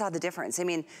then I saw the difference. I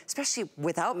mean, especially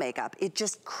without makeup, it's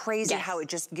just crazy how it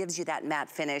just gives you that matte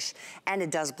finish, and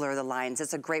it does blur the lines.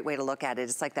 It's a great way to look at it.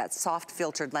 It's like that soft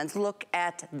filtered lens. Look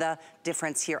at the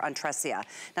difference here on Tressia.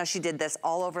 Now she did this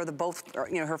all over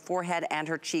her forehead and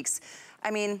her cheeks. I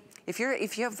mean, if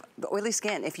you have oily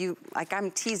skin, like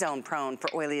I'm T-zone prone for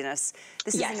oiliness,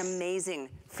 this is an amazing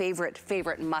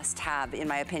favorite must-have, in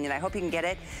my opinion. I hope you can get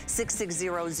it.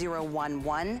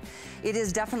 660011. It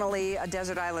is definitely a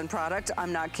desert island product.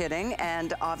 I'm not kidding.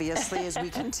 And obviously, as we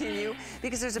continue,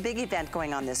 because there's a big event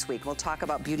going on this week. We'll talk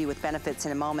about beauty with benefits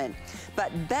in a moment.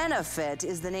 But benefit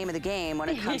is the name of the game when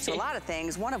it comes to a lot of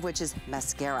things, one of which is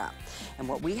mascara. And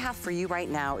what we have for you right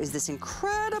now is this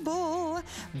incredible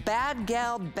Bad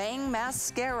Gal Bang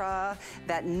Mascara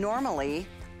that normally,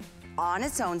 on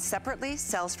its own, separately,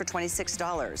 sells for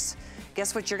 $26.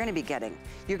 Guess what you're gonna be getting?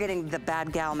 You're getting the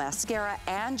Bad Gal Mascara,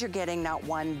 and you're getting not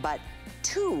one, but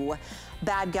two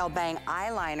Bad Gal Bang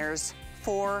eyeliners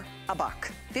for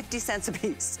 $1, 50 cents a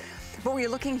piece. But what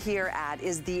you're looking here at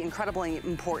is the incredibly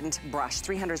important brush,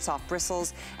 300 soft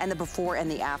bristles, and the before and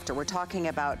the after. We're talking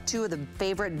about two of the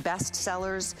favorite best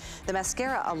sellers. The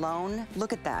mascara alone,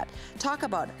 look at that. Talk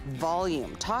about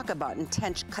volume, talk about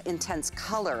intense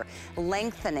color,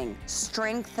 lengthening,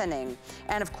 strengthening,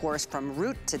 and of course, from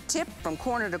root to tip, from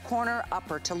corner to corner,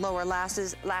 upper to lower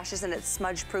lashes, and it's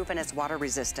smudge proof and it's water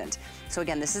resistant. So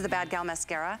again, this is the Bad Gal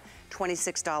Mascara,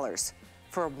 $26.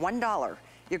 For $1,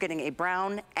 you're getting a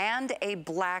brown and a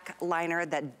black liner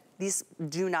that these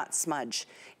do not smudge.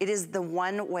 It is the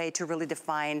one way to really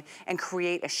define and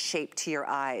create a shape to your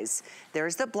eyes.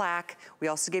 There's the black. We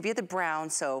also give you the brown,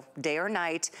 so day or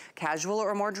night, casual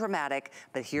or more dramatic,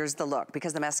 but here's the look.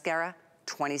 Because the mascara,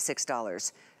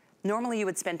 $26. Normally you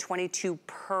would spend $22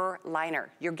 per liner.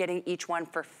 You're getting each one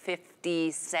for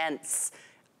 50 cents.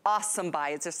 Awesome buy.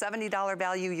 It's a $70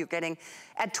 value. You're getting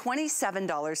at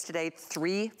 $27 today,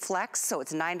 3 flex, so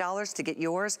it's $9 to get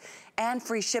yours, and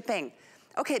free shipping.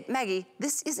 Okay, Maggie,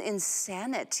 this is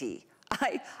insanity.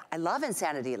 I love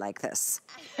insanity like this.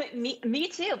 Me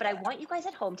too, but I want you guys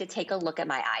at home to take a look at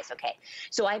my eyes, okay?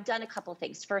 So I've done a couple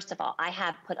things. First of all, I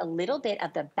have put a little bit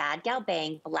of the Bad Gal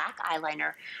Bang black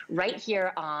eyeliner right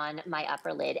here on my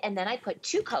upper lid, and then I put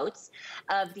 2 coats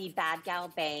of the Bad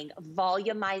Gal Bang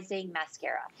volumizing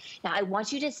mascara. Now, I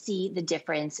want you to see the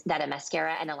difference that a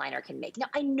mascara and a liner can make. Now,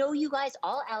 I know you guys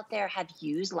all out there have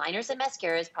used liners and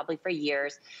mascaras probably for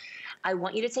years. I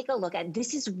want you to take a look at,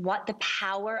 this is what the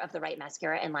power of the right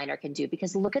mascara and liner can do,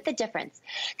 because look at the difference.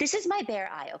 This is my bare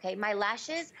eye, okay? My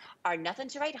lashes are nothing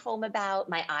to write home about.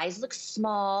 My eyes look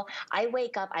small. I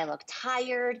wake up, I look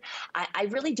tired. I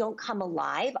really don't come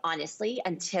alive, honestly,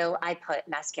 until I put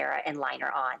mascara and liner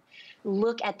on.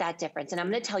 Look at that difference. And I'm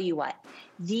going to tell you what,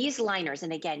 these liners,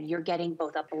 and again, you're getting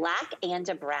both a black and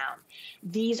a brown.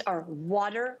 These are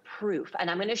waterproof.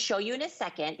 And I'm going to show you in a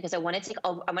second, because I'm going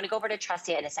to go over to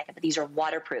Tressia in a second, but these are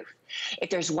waterproof. If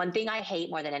there's one thing I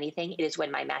hate more than anything, it is when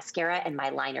my mascara and my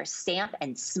liner stamp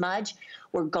and smudge.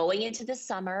 We're going into the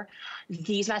summer.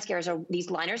 These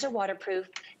liners are waterproof.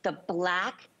 The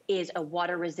black is a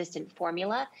water resistant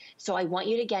formula. So I want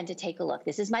you again to take a look.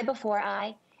 This is my before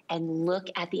eye. And look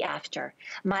at the after.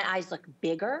 My eyes look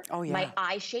bigger. Oh, yeah. My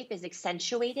eye shape is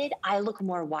accentuated. I look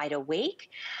more wide awake.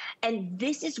 And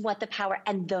this is what the power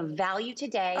and the value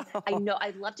today. Oh. I know,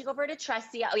 I'd love to go over to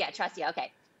Tressia. Oh yeah, Tressia,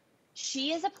 okay.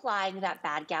 She is applying that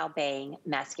Bad Gal Bang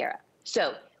mascara.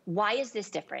 So why is this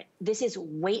different? This is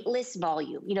weightless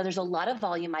volume. You know, there's a lot of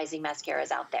volumizing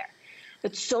mascaras out there,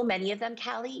 but so many of them,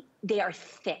 Callie, they are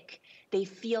thick. They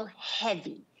feel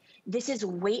heavy. This is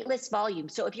weightless volume.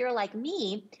 So if you're like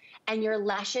me and your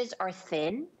lashes are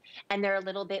thin and they're a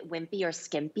little bit wimpy or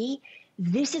skimpy,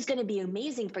 this is going to be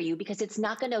amazing for you, because it's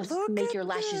not going to make your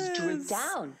lashes droop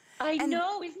down. I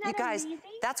know, isn't that you guys, amazing?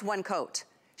 That's 1 coat.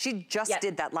 She just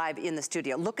did that live in the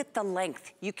studio. Look at the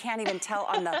length. You can't even tell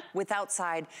on the without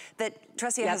side that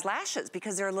Tressia has lashes,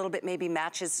 because they're a little bit, maybe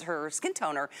matches her skin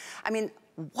toner. I mean,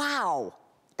 wow.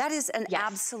 That is an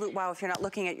absolute wow. If you're not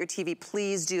looking at your TV,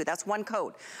 please do. That's 1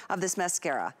 coat of this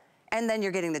mascara. And then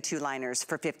you're getting the 2 liners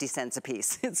for 50 cents a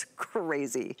piece. It's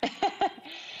crazy.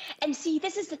 And see,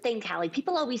 this is the thing, Callie.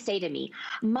 People always say to me,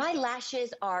 my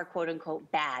lashes are quote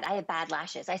unquote bad. I have bad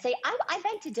lashes. I say, I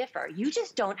beg to differ. You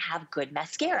just don't have good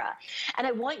mascara. And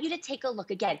I want you to take a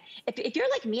look again. If you're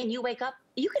like me and you wake up,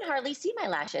 you can hardly see my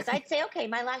lashes. I'd say, okay,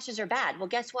 my lashes are bad. Well,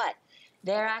 guess what?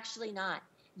 They're actually not.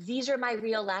 These are my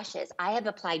real lashes. I have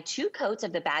applied 2 coats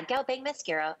of the Bad Gal Bang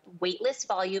mascara, weightless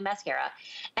volume mascara,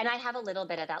 and I have a little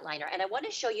bit of that liner. And I want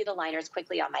to show you the liners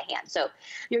quickly on my hand. So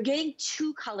you're getting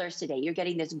 2 colors today. You're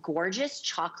getting this gorgeous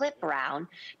chocolate brown.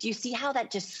 Do you see how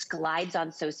that just glides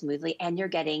on so smoothly? And you're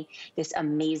getting this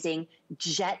amazing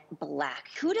jet black.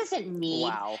 Who doesn't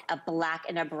need a black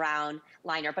and a brown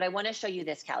liner? But I want to show you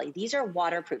this, Callie. These are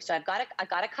waterproof. So I've got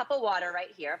a cup of water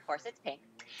right here. Of course, it's pink.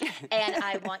 And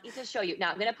I want you to show you.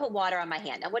 Now, I'm going to put water on my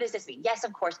hand. Now, what does this mean? Yes,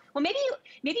 of course. Well, maybe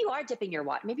you are dipping your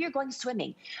water. Maybe you're going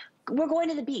swimming. We're going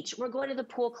to the beach. We're going to the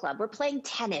pool club. We're playing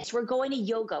tennis. We're going to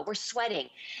yoga. We're sweating.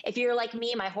 If you're like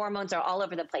me, my hormones are all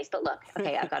over the place. But look,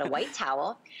 okay, I've got a white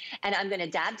towel, and I'm going to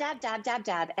dab, dab, dab, dab,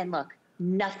 dab. And look,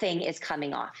 nothing is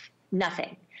coming off.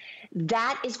 Nothing.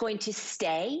 That is going to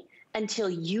stay until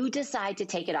you decide to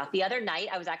take it off. The other night,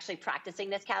 I was actually practicing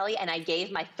this, Callie, and I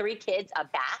gave my 3 kids a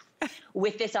bath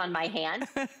with this on my hand,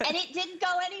 and it didn't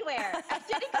go anywhere. It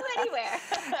didn't go anywhere.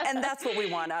 And that's what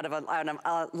we want out of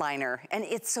a liner. And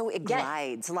it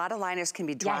glides. A lot of liners can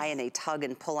be dry and they tug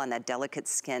and pull on that delicate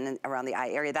skin around the eye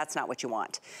area. That's not what you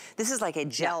want. This is like a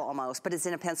gel almost, but it's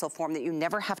in a pencil form that you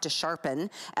never have to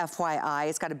sharpen, FYI.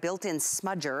 It's got a built-in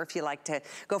smudger if you like to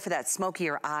go for that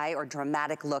smokier eye or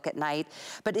dramatic look at night.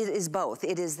 But it is both.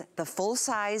 It is the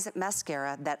full-size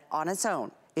mascara that on its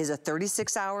own is a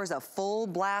 36 hours, a full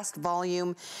blast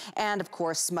volume, and of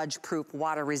course, smudge-proof,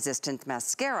 water-resistant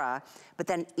mascara. But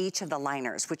then each of the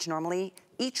liners, which normally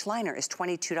each liner is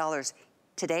 $22.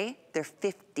 Today, they're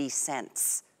 50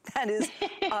 cents. That is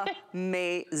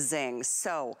amazing.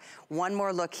 So one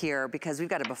more look here, because we've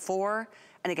got a before,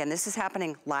 and again, this is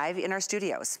happening live in our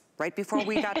studios. Right before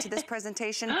we got to this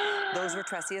presentation, those were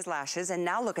Tressia's lashes, and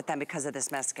now look at them because of this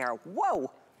mascara.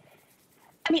 Whoa.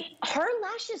 I mean, her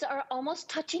lashes are almost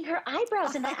touching her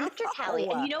eyebrows in the after, Callie.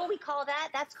 And you know what we call that?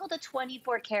 That's called a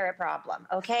 24-karat problem,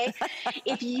 okay?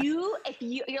 if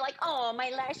you're like, oh,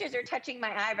 my lashes are touching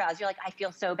my eyebrows, you're like, I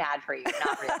feel so bad for you.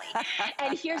 Not really.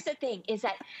 And here's the thing is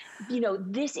that, you know,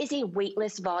 this is a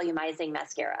weightless volumizing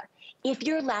mascara. If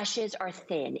your lashes are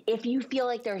thin, if you feel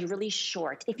like they're really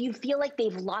short, if you feel like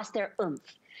they've lost their oomph,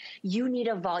 you need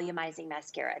a volumizing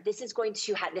mascara. This is going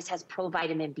to have, this has Pro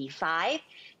Vitamin B5,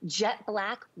 jet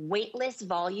black, weightless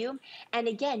volume. And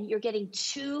again, you're getting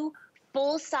 2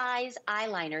 full-size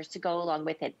eyeliners to go along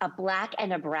with it, a black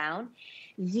and a brown.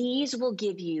 These will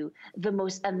give you the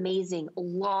most amazing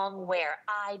long wear,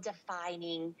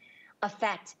 eye-defining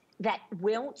effect that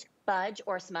won't budge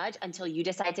or smudge until you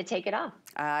decide to take it off.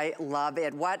 I love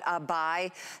it. What a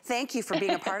buy. Thank you for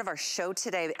being a part of our show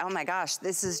today. Oh my gosh,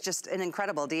 this is just an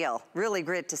incredible deal. Really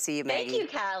great to see you, Maggie.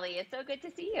 Thank you, Callie. It's so good to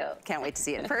see you. Can't wait to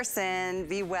see you in person.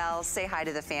 Be well. Say hi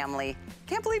to the family.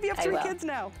 Can't believe you have 3 kids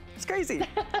now. It's crazy.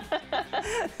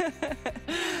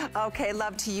 Okay,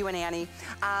 love to you and Annie.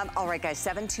 All right, guys,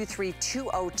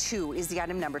 723-202 is the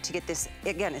item number to get this.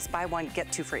 Again, it's buy one,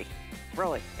 get 2 free.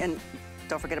 Really. And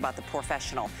don't forget about the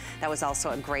Professional. That was also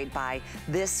a great buy.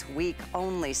 This week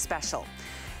only special.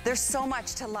 There's so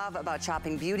much to love about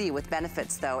shopping beauty with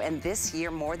benefits, though, and this year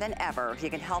more than ever, you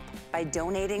can help by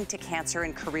donating to Cancer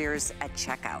and Careers at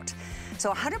checkout.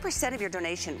 So 100% of your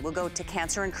donation will go to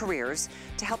Cancer and Careers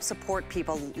to help support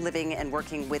people living and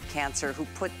working with cancer who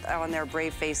put on their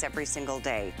brave face every single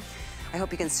day. I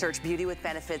hope you can search Beauty with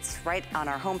Benefits right on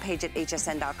our homepage at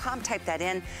hsn.com. Type that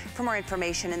in for more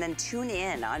information and then tune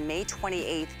in on May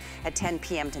 28th at 10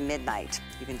 p.m. to midnight.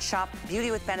 You can shop Beauty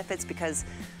with Benefits because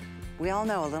we all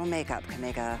know a little makeup can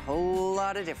make a whole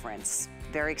lot of difference.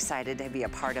 Very excited to be a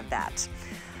part of that.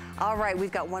 All right,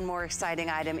 we've got one more exciting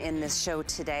item in this show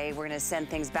today. We're going to send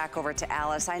things back over to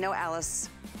Alyce. I know, Alyce,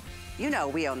 you know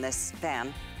we own this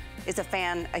fan. It's a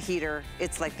fan, a heater.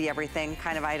 It's like the everything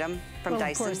kind of item from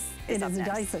Dyson. Of course, it is a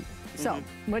Dyson. So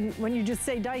when you just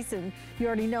say Dyson, you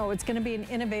already know it's going to be an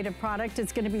innovative product.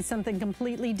 It's going to be something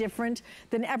completely different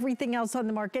than everything else on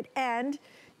the market. And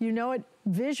you know it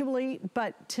visually,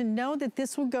 but to know that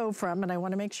this will go from, and I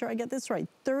want to make sure I get this right,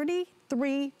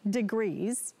 33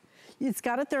 degrees. It's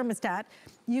got a thermostat.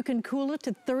 You can cool it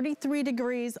to 33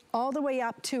 degrees all the way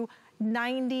up to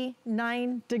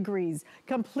 99 degrees.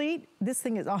 Complete, this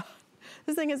thing is on.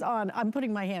 This thing is on. I'm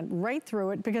putting my hand right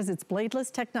through it because it's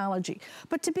bladeless technology.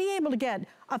 But to be able to get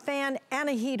a fan and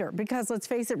a heater, because let's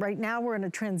face it, right now we're in a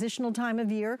transitional time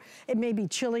of year. It may be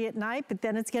chilly at night, but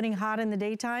then it's getting hot in the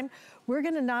daytime. We're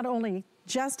gonna not only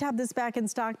just have this back in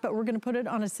stock, but we're gonna put it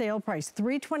on a sale price,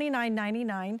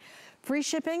 $329.99. Free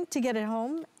shipping to get it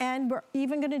home, and we're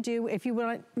even gonna do, if you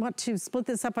want to split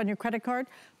this up on your credit card,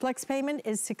 flex payment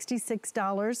is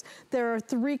 $66. There are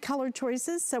 3 color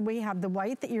choices, so we have the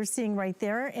white that you're seeing right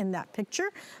there in that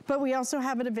picture, but we also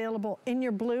have it available in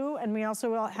your blue, and we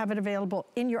also have it available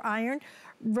in your iron.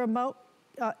 Remote,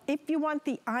 if you want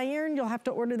the iron, you'll have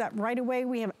to order that right away.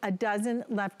 We have a dozen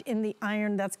left in the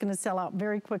iron. That's gonna sell out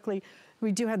very quickly.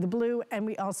 We do have the blue, and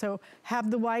we also have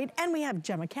the white, and we have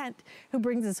Gemma Kent, who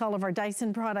brings us all of our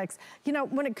Dyson products. You know,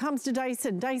 when it comes to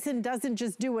Dyson, Dyson doesn't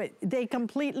just do it. They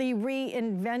completely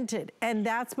reinvent it, and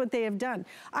that's what they have done.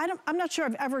 I'm not sure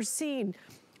I've ever seen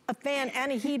a fan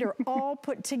and a heater all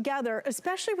put together,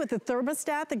 especially with the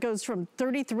thermostat that goes from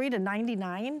 33 to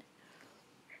 99.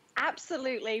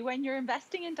 Absolutely. When you're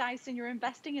investing in Dyson, you're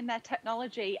investing in their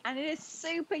technology, and it is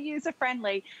super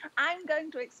user-friendly. I'm going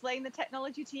to explain the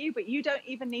technology to you, but you don't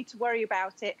even need to worry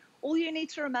about it. All you need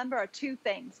to remember are 2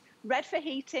 things. Red for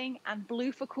heating and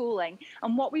blue for cooling.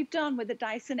 And what we've done with the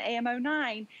Dyson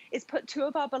AM09 is put 2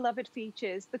 of our beloved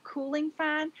features, the cooling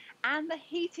fan and the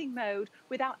heating mode,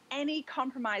 without any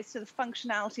compromise to the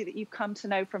functionality that you've come to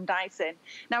know from Dyson.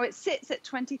 Now it sits at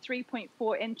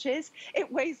 23.4 inches.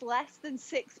 It weighs less than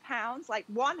 6 pounds, like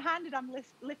one-handed I'm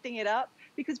lifting it up,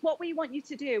 because what we want you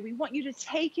to do, we want you to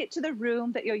take it to the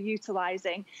room that you're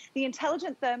utilizing. The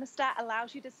intelligent thermostat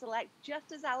allows you to select,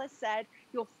 just as Alyce said,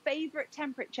 your favorite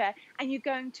temperature, and you're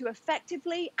going to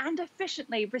effectively and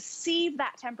efficiently receive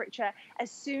that temperature as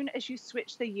soon as you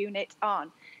switch the unit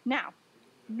on. Now,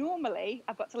 normally,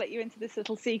 I've got to let you into this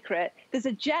little secret, there's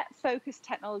a jet focus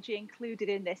technology included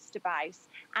in this device,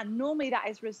 and normally that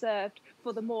is reserved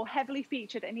for the more heavily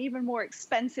featured and even more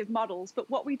expensive models. But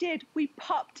what we did, we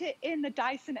popped it in the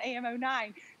Dyson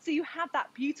AM09. So you have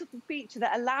that beautiful feature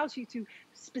that allows you to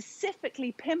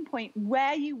specifically pinpoint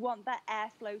where you want that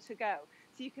airflow to go.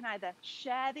 So you can either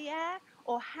share the air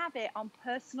or have it on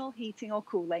personal heating or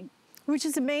cooling. Which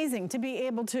is amazing to be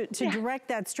able to direct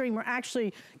that stream. We're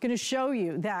actually gonna show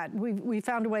you that. We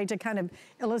found a way to kind of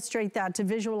illustrate that, to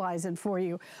visualize it for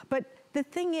you. But the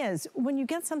thing is, when you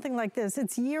get something like this,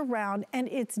 it's year round and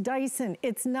it's Dyson.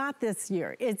 It's not this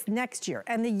year, it's next year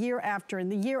and the year after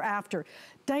and the year after.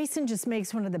 Dyson just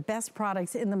makes one of the best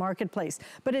products in the marketplace,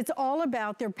 but it's all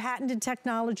about their patented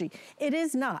technology. It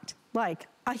is not like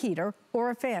a heater or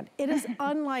a fan. It is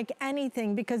unlike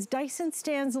anything because Dyson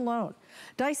stands alone.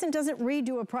 Dyson doesn't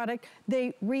redo a product,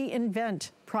 they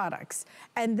reinvent products.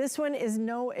 And this one is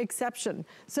no exception.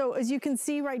 So as you can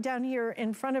see right down here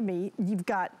in front of me, you've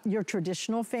got your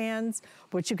traditional fans,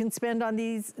 what you can spend on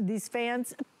these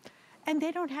fans. And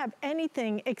they don't have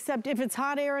anything except if it's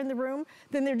hot air in the room,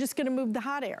 then they're just gonna move the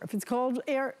hot air. If it's cold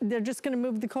air, they're just gonna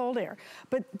move the cold air.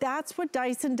 But that's what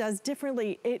Dyson does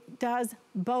differently. It does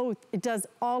both. It does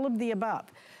all of the above.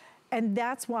 And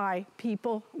that's why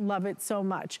people love it so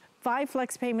much. 5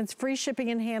 flex payments, free shipping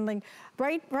and handling.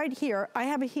 Right here, I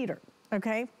have a heater,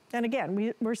 okay? And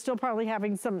again, we're still probably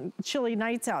having some chilly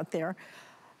nights out there.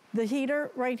 The heater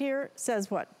right here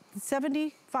says what?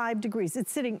 75 degrees.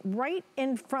 It's sitting right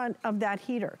in front of that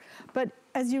heater. But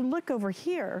as you look over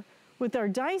here with our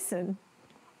Dyson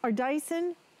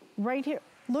right here,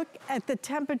 look at the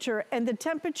temperature, and the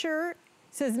temperature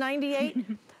says 98.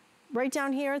 Right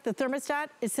down here, the thermostat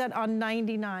is set on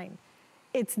 99.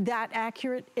 It's that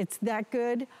accurate, it's that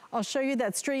good. I'll show you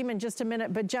that stream in just a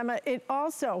minute, but Gemma, it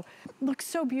also looks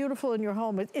so beautiful in your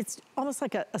home. It's almost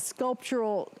like a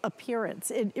sculptural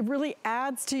appearance. It really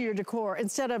adds to your decor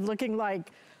instead of looking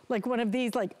like one of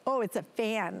these, like, oh, it's a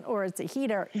fan or it's a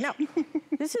heater. No,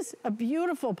 this is a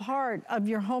beautiful part of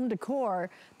your home decor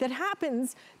that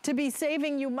happens to be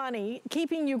saving you money,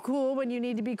 keeping you cool when you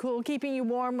need to be cool, keeping you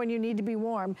warm when you need to be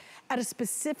warm at a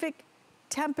specific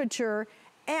temperature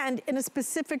and in a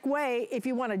specific way. If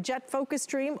you want a jet focus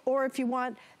stream or if you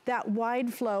want that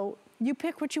wide flow, you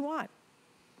pick what you want.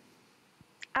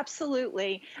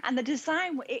 Absolutely. And the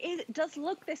design, it does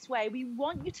look this way. We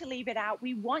want you to leave it out.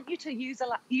 We want you to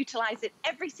utilize it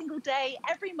every single day,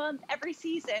 every month, every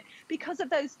season, because of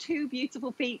those 2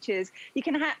 beautiful features. You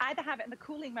can either have it in the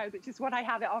cooling mode, which is what I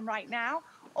have it on right now,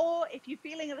 or if you're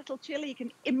feeling a little chilly, you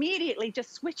can immediately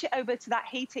just switch it over to that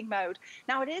heating mode.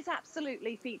 Now, it is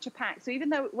absolutely feature packed. So even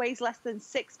though it weighs less than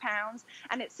 6 pounds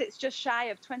and it sits just shy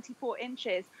of 24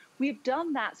 inches, we've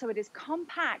done that so it is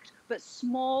compact, but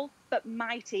small, but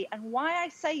mighty. And why I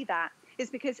say that is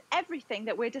because everything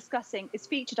that we're discussing is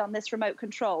featured on this remote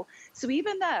control. So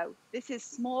even though this is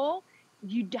small,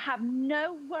 you have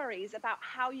no worries about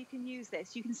how you can use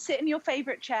this. You can sit in your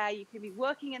favorite chair, you can be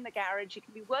working in the garage, you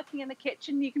can be working in the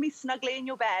kitchen, you can be snugly in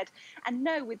your bed. And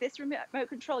no, with this remote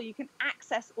control, you can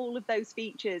access all of those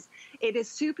features. It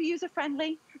is super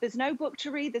user-friendly. There's no book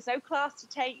to read, there's no class to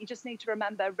take. You just need to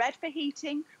remember red for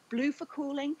heating, blue for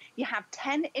cooling. You have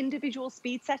 10 individual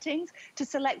speed settings to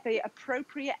select the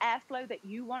appropriate airflow that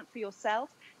you want for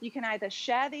yourself. You can either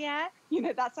share the air,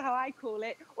 that's how I call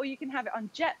it, or you can have it on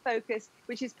jet focus,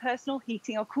 which is personal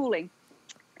heating or cooling.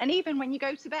 And even when you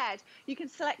go to bed, you can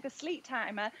select the sleep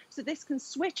timer so this can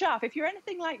switch off. If you're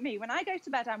anything like me, when I go to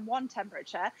bed, I'm one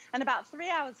temperature, and about 3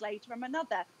 hours later, I'm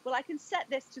another. Well, I can set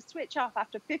this to switch off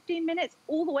after 15 minutes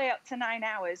all the way up to 9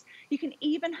 hours. You can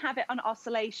even have it on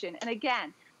oscillation. And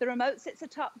again, the remote sits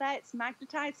atop there, it's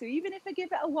magnetized, so even if I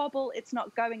give it a wobble, it's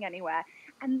not going anywhere.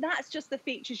 And that's just the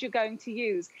features you're going to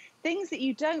use. Things that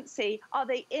you don't see are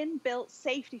the inbuilt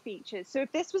safety features. So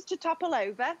if this was to topple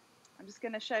over, I'm just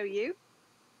going to show you,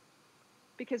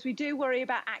 because we do worry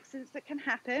about accidents that can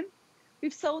happen.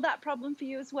 We've solved that problem for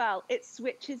you as well. It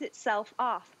switches itself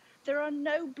off. There are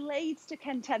no blades to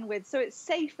contend with, so it's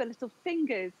safe for little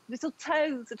fingers, little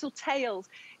toes, little tails.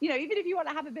 Even if you want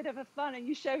to have a bit of a fun and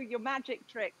you show your magic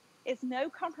trick, it's no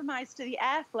compromise to the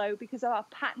airflow because of our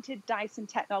patented Dyson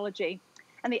technology.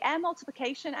 And the air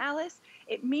multiplication, Alice,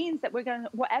 it means that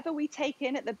whatever we take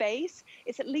in at the base,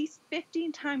 it's at least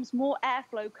 15 times more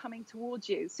airflow coming towards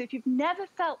you. So if you've never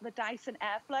felt the Dyson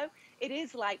airflow, it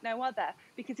is like no other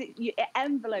because it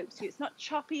envelopes you. It's not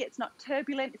choppy, it's not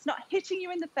turbulent, it's not hitting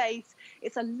you in the face.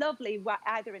 It's a lovely,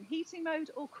 either in heating mode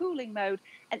or cooling mode,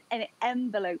 and it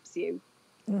envelopes you.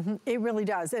 Mm-hmm. It really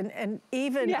does. And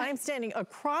even I'm standing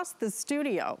across the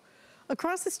studio.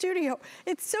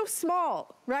 It's so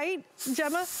small, right,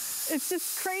 Gemma? It's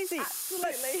just crazy.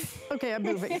 Absolutely. Okay, I'm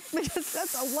moving because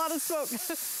that's a lot of smoke.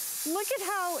 Look at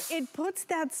how it puts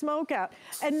that smoke out.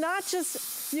 And not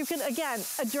just, you can, again,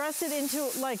 address it into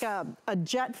like a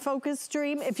jet focus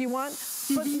stream if you want,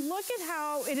 but look at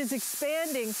how it is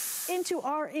expanding into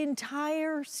our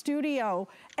entire studio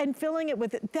and filling it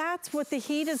with it. That's what the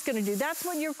heat is gonna do. That's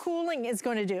what your cooling is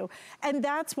gonna do. And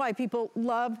that's why people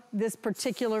love this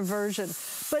particular version.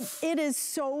 But it is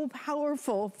so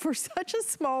powerful for such a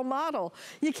small model.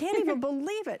 You can't even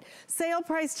believe it. Sale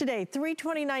price today,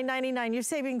 $329.99. You're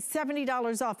saving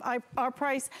 $70 off our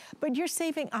price, but you're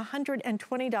saving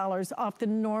 $120 off the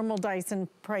normal Dyson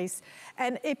price.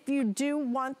 And if you do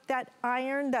want that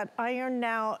iron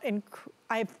now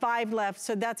I have 5 left,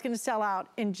 so that's gonna sell out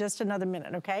in just another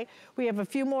minute, okay? We have a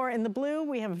few more in the blue,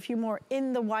 we have a few more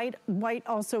in the white. White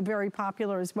also very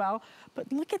popular as well. But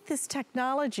look at this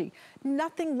technology,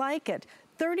 nothing like it.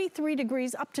 33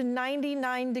 degrees up to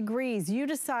 99 degrees. You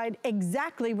decide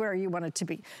exactly where you want it to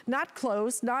be. Not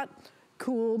close, not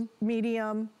cool,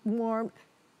 medium, warm,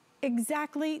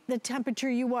 exactly the temperature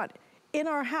you want. In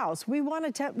our house, we want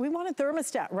a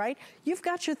thermostat, right? You've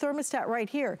got your thermostat right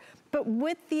here, but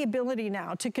with the ability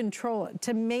now to control it,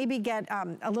 to maybe get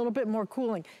a little bit more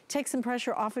cooling, take some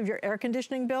pressure off of your air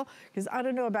conditioning bill, because I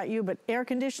don't know about you, but air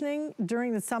conditioning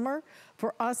during the summer,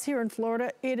 for us here in Florida,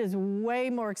 it is way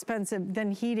more expensive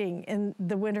than heating in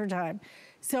the wintertime.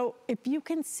 So if you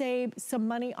can save some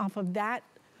money off of that,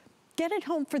 get it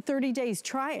home for 30 days,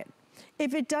 try it.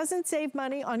 If it doesn't save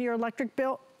money on your electric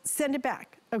bill, send it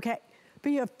back, okay?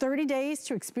 But you have 30 days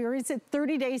to experience it,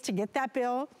 30 days to get that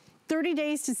bill, 30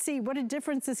 days to see what a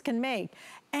difference this can make.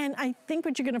 And I think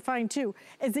what you're gonna find too,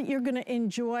 is that you're gonna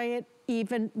enjoy it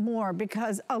even more,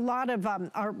 because a lot of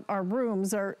our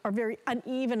rooms are very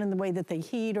uneven in the way that they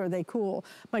heat or they cool.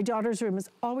 My daughter's room is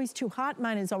always too hot,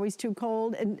 mine is always too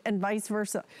cold, and vice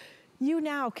versa. You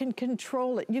now can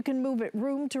control it. You can move it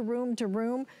room to room to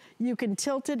room. You can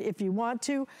tilt it if you want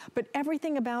to, but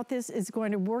everything about this is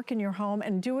going to work in your home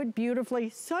and do it beautifully.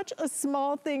 Such a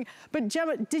small thing. But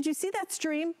Gemma, did you see that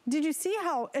stream? Did you see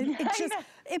how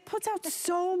it puts out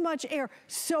so much air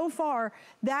so far?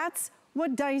 That's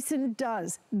what Dyson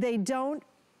does. They don't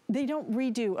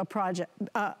redo a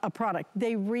product.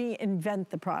 They reinvent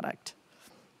the product.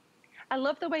 I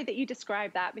love the way that you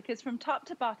describe that, because from top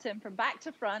to bottom, from back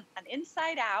to front and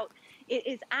inside out, it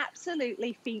is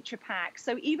absolutely feature packed.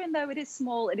 So even though it is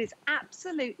small, it is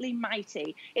absolutely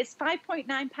mighty. It's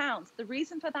 5.9 pounds. The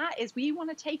reason for that is we want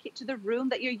to take it to the room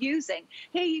that you're using.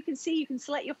 Here you can see, you can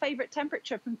select your favorite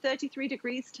temperature from 33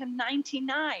 degrees to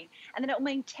 99, and then it'll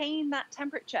maintain that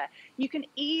temperature. You can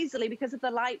easily, because of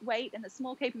the lightweight and the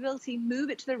small capability, move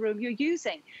it to the room you're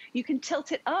using. You can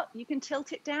tilt it up, you can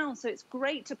tilt it down. So it's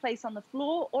great to place on the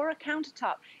floor or a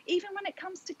countertop. Even when it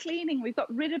comes to cleaning, we've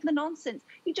got rid of the nonsense.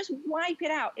 You just wipe it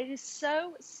out. It is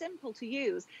so simple to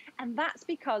use. And that's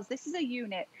because this is a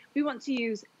unit we want to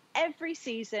use every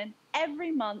season,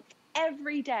 every month,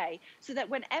 every day, so that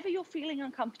whenever you're feeling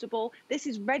uncomfortable, this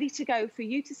is ready to go for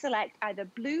you to select either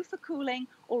blue for cooling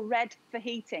or red for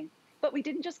heating. But we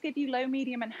didn't just give you low,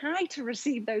 medium, and high to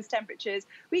receive those temperatures.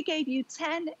 We gave you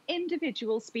 10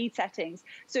 individual speed settings.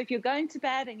 So if you're going to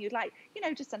bed and you'd like,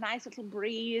 just a nice little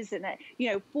breeze, and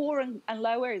 4 and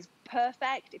lower is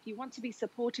perfect. If you want to be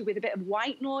supported with a bit of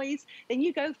white noise, then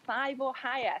you go 5 or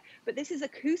higher. But this is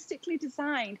acoustically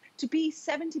designed to be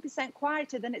 70%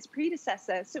 quieter than its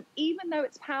predecessor. So even though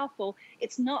it's powerful,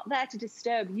 it's not there to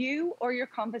disturb you or your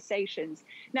conversations.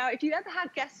 Now, if you ever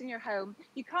have guests in your home,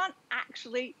 you can't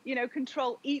actually,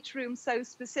 control each room so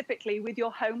specifically with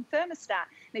your home thermostat.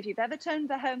 And if you've ever turned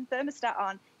the home thermostat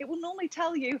on, it will normally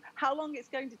tell you how long it's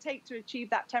going to take to achieve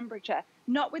that temperature.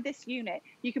 Not with this unit.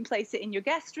 You can place it in your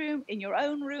guest room, in your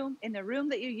own room, in the room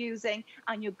that you're using,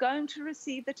 and you're going to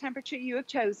receive the temperature you have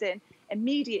chosen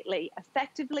immediately,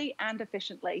 effectively, and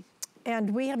efficiently.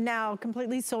 And we have now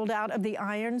completely sold out of the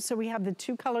iron, so we have the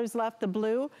 2 colors left, the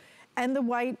blue and the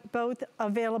white, both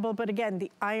available. But again, the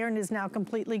iron is now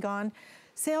completely gone.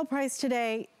 Sale price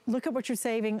today, look at what you're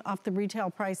saving off the retail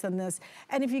price on this.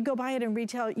 And if you go buy it in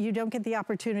retail, you don't get the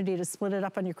opportunity to split it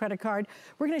up on your credit card.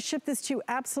 We're gonna ship this to you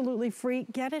absolutely free.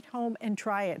 Get it home and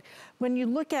try it. When you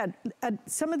look at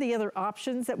some of the other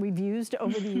options that we've used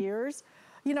over the years,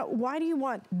 why do you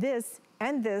want this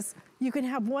and this? You can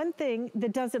have one thing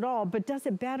that does it all, but does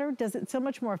it better, does it so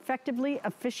much more effectively,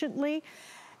 efficiently.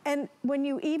 And when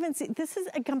you even see, this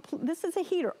is a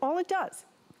heater. All it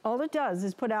does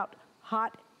is put out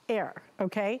hot air,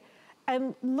 okay?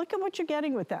 And look at what you're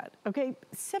getting with that, okay?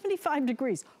 75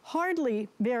 degrees, hardly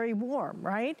very warm,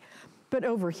 right? But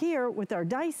over here with our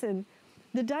Dyson,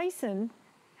 the Dyson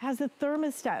has a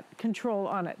thermostat control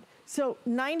on it. So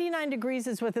 99 degrees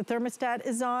is what the thermostat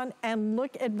is on, and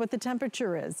look at what the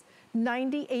temperature is.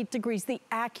 98 degrees, the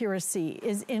accuracy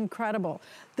is incredible.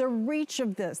 The reach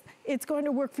of this, it's going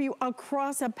to work for you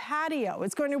across a patio.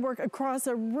 It's going to work across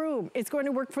a room. It's going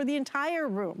to work for the entire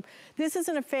room. This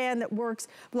isn't a fan that works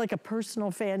like a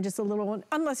personal fan, just a little one,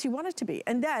 unless you want it to be.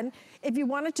 And then if you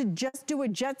wanted to just do a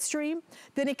jet stream,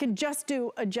 then it can just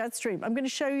do a jet stream. I'm gonna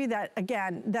show you that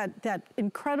again, that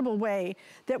incredible way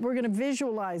that we're gonna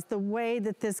visualize the way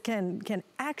that this can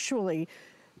actually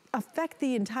affect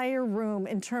the entire room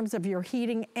in terms of your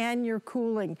heating and your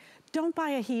cooling. Don't buy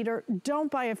a heater, don't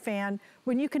buy a fan,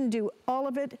 when you can do all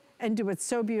of it and do it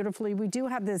so beautifully. We do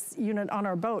have this unit on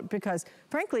our boat because,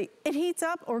 frankly, it heats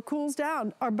up or cools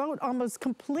down our boat almost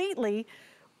completely,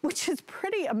 which is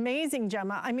pretty amazing,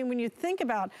 Gemma. I mean, when you think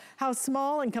about how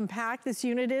small and compact this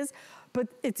unit is, but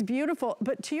it's beautiful.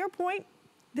 But to your point,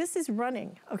 this is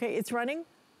running, okay? It's running.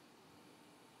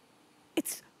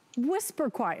 It's whisper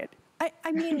quiet.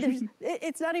 I mean,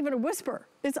 it's not even a whisper.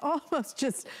 It's almost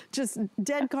just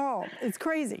dead calm. It's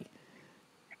crazy.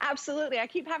 Absolutely. I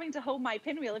keep having to hold my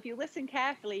pinwheel. If you listen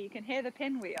carefully, you can hear the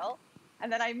pinwheel,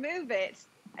 and then I move it,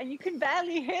 and you can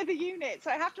barely hear the unit.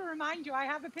 So I have to remind you I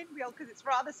have a pinwheel because it's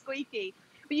rather squeaky.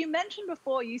 But you mentioned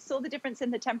before, you saw the difference in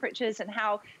the temperatures and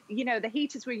how, you know, the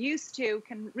heaters we're used to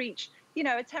can reach, you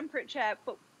know, a temperature,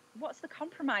 but what's the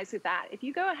compromise with that? If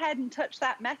you go ahead and touch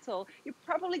that metal, you're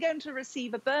probably going to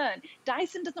receive a burn.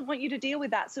 Dyson doesn't want you to deal with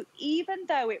that. So even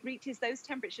though it reaches those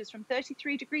temperatures from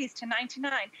 33 degrees to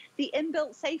 99, the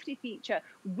inbuilt safety feature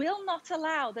will not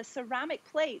allow the ceramic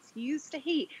plates used to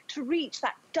heat to reach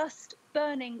that dust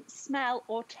burning smell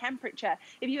or temperature.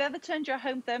 If you've ever turned your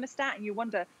home thermostat and you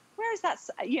wonder, where is that,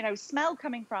 you know, smell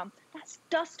coming from? That's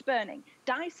dust burning.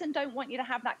 Dyson don't want you to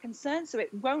have that concern, so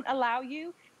it won't allow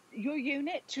your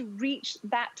unit to reach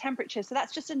that temperature. So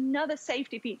that's just another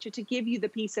safety feature to give you the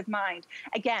peace of mind.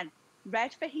 Again,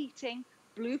 red for heating,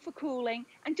 blue for cooling,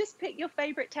 and just pick your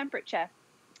favorite temperature.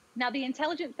 Now, the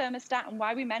intelligent thermostat, and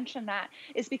why we mention that,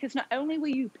 is because not only will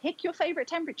you pick your favorite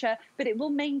temperature, but it will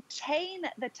maintain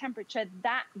the temperature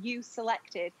that you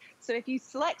selected. So if you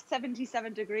select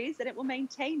 77 degrees, then it will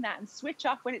maintain that and switch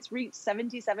off when it's reached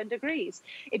 77 degrees.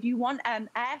 If you want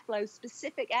airflow,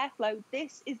 specific airflow,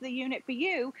 this is the unit for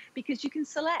you because you can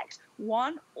select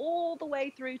 1 all the way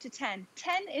through to 10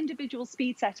 individual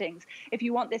speed settings. If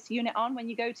you want this unit on when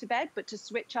you go to bed, but to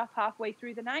switch off halfway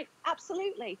through the night,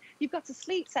 absolutely. You've got a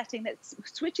sleep setting that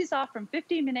switches off from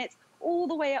 15 minutes all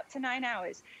the way up to 9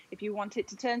 hours. If you want it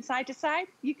to turn side to side,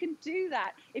 you can do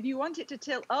that. If you want it to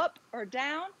tilt up or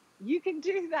down, you can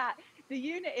do that. The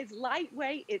unit is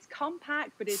lightweight, it's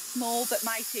compact, but it's small but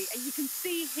mighty. And you can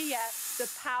see here the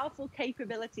powerful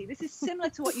capability. This is similar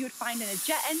to what you would find in a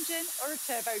jet engine or a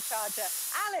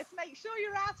turbocharger. Alice, make sure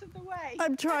you're out of the way.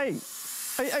 I'm trying.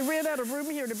 I ran out of room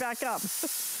here to back up.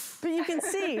 But you can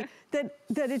see that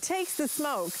it takes the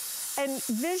smoke, and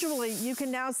visually you can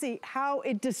now see how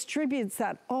it distributes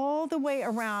that all the way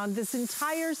around this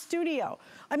entire studio.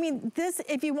 I mean, this,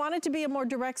 if you want it to be a more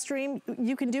direct stream,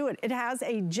 you can do it. It has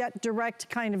a jet direct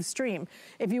kind of stream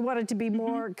if you want it to be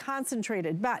more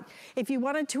concentrated. But if you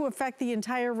wanted to affect the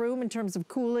entire room in terms of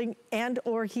cooling and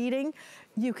or heating,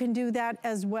 you can do that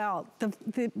as well.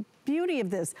 The beauty of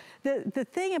this, the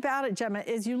thing about it, Gemma,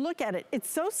 is you look at it, it's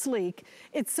so sleek,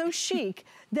 it's so chic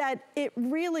that it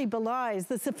really belies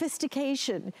the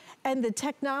sophistication and the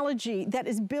technology that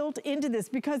is built into this,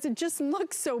 because it just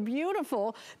looks so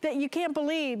beautiful that you can't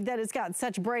believe that it's got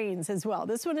such brains as well.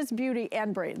 This one is beauty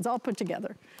and brains all put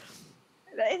together.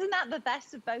 Isn't that the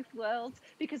best of both worlds?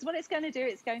 Because what it's going to do,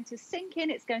 it's going to sink in,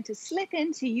 it's going to slip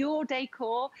into your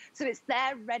decor, so it's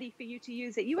there ready for you to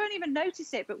use it. You won't even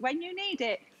notice it, but when you need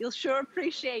it, you'll sure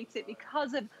appreciate it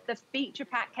because of the feature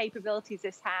pack capabilities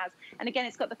this has. And again,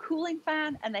 it's got the cooling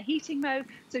fan and the heating mode,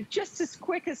 so just as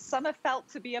quick as summer felt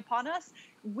to be upon us,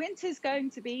 winter's going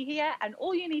to be here, and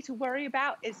all you need to worry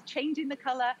about is changing the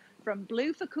color from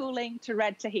blue for cooling to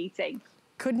red to heating.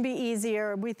 Couldn't be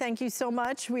easier. We thank you so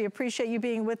much. We appreciate you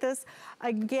being with us.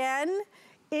 Again,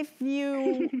 if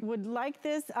you would like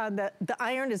this, the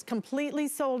iron is completely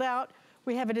sold out.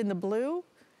 We have it in the blue.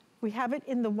 We have it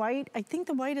in the white. I think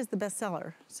the white is the best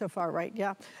seller so far, right?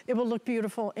 Yeah. It will look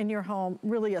beautiful in your home,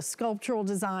 really a sculptural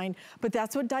design, but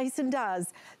that's what Dyson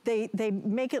does. They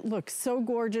make it look so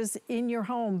gorgeous in your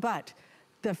home, but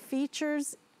the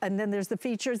features, and then there's the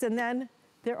features, and then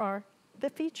there are the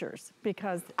features,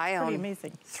 because it's pretty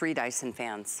amazing. 3 Dyson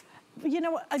fans. You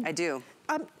know, I do.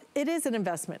 It is an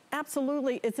investment.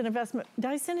 Absolutely, it's an investment.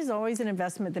 Dyson is always an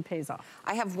investment that pays off.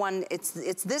 I have one, it's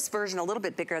this version, a little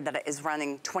bit bigger, that is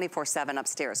running 24/7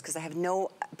 upstairs, because I have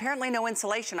apparently no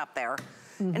insulation up there.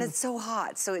 And it's so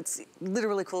hot, so it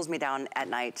literally cools me down at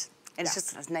night. And it's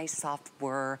just a nice soft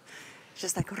whir.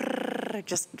 Just like, it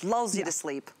just lulls you to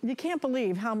sleep. You can't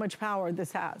believe how much power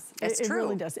this has. It's true. It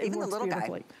really does. Even it works the little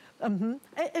beautifully. And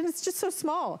it's just so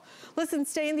small. Listen,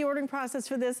 stay in the ordering process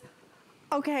for this.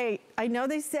 Okay, I know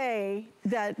they say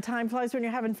that time flies when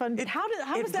you're having fun, but how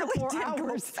does that really 4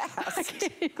 hours? Fast. I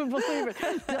can't even believe it.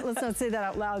 Let's not say that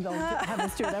out loud. They'll have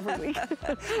us do it every week.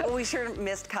 Well, we sure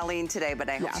missed Colleen today, but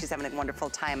I hope she's having a wonderful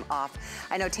time off.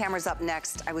 I know Tamara's up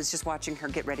next. I was just watching her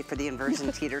get ready for the inversion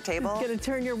teeter table. It's gonna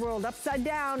turn your world upside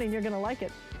down, and you're gonna like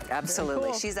it. Absolutely.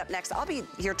 Cool. She's up next. I'll be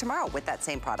here tomorrow with that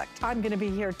same product. I'm going to be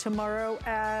here tomorrow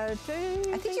at...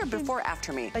 I think you're before or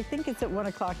after me. I think it's at 1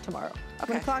 o'clock tomorrow.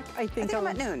 Okay. 1 o'clock, I think I'm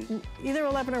at noon. Either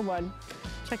 11 or 1.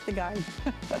 Check the guide.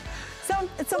 So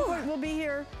at some point we'll be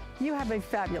here. You have a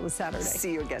fabulous Saturday.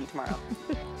 See you again tomorrow.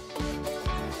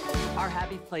 Our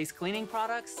Happy Place cleaning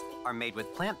products are made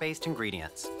with plant-based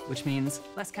ingredients, which means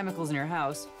less chemicals in your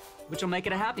house, which will make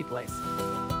it a happy place.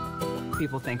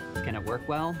 People think, can it work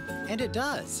well? And it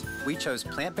does. We chose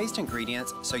plant-based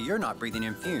ingredients so you're not breathing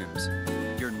in fumes.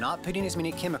 You're not putting as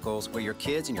many chemicals where your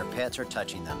kids and your pets are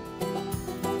touching them.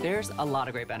 There's a lot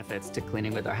of great benefits to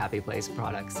cleaning with our Happy Place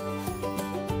products.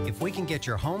 If we can get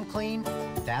your home clean,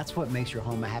 that's what makes your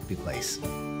home a happy place.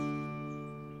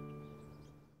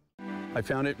 I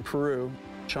found it in Peru,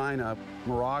 China,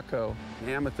 Morocco, an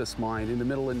amethyst mine in the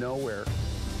middle of nowhere.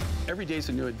 Every day's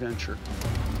a new adventure.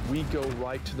 We go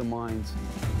right to the mines.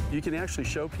 You can actually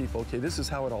show people, okay, this is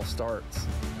how it all starts.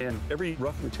 And every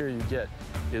rough material you get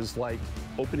is like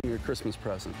opening a Christmas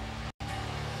present.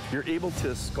 You're able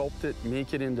to sculpt it,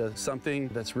 make it into something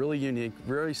that's really unique,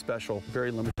 very special, very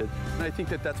limited. And I think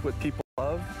that that's what people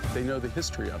love. They know the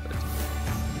history of it.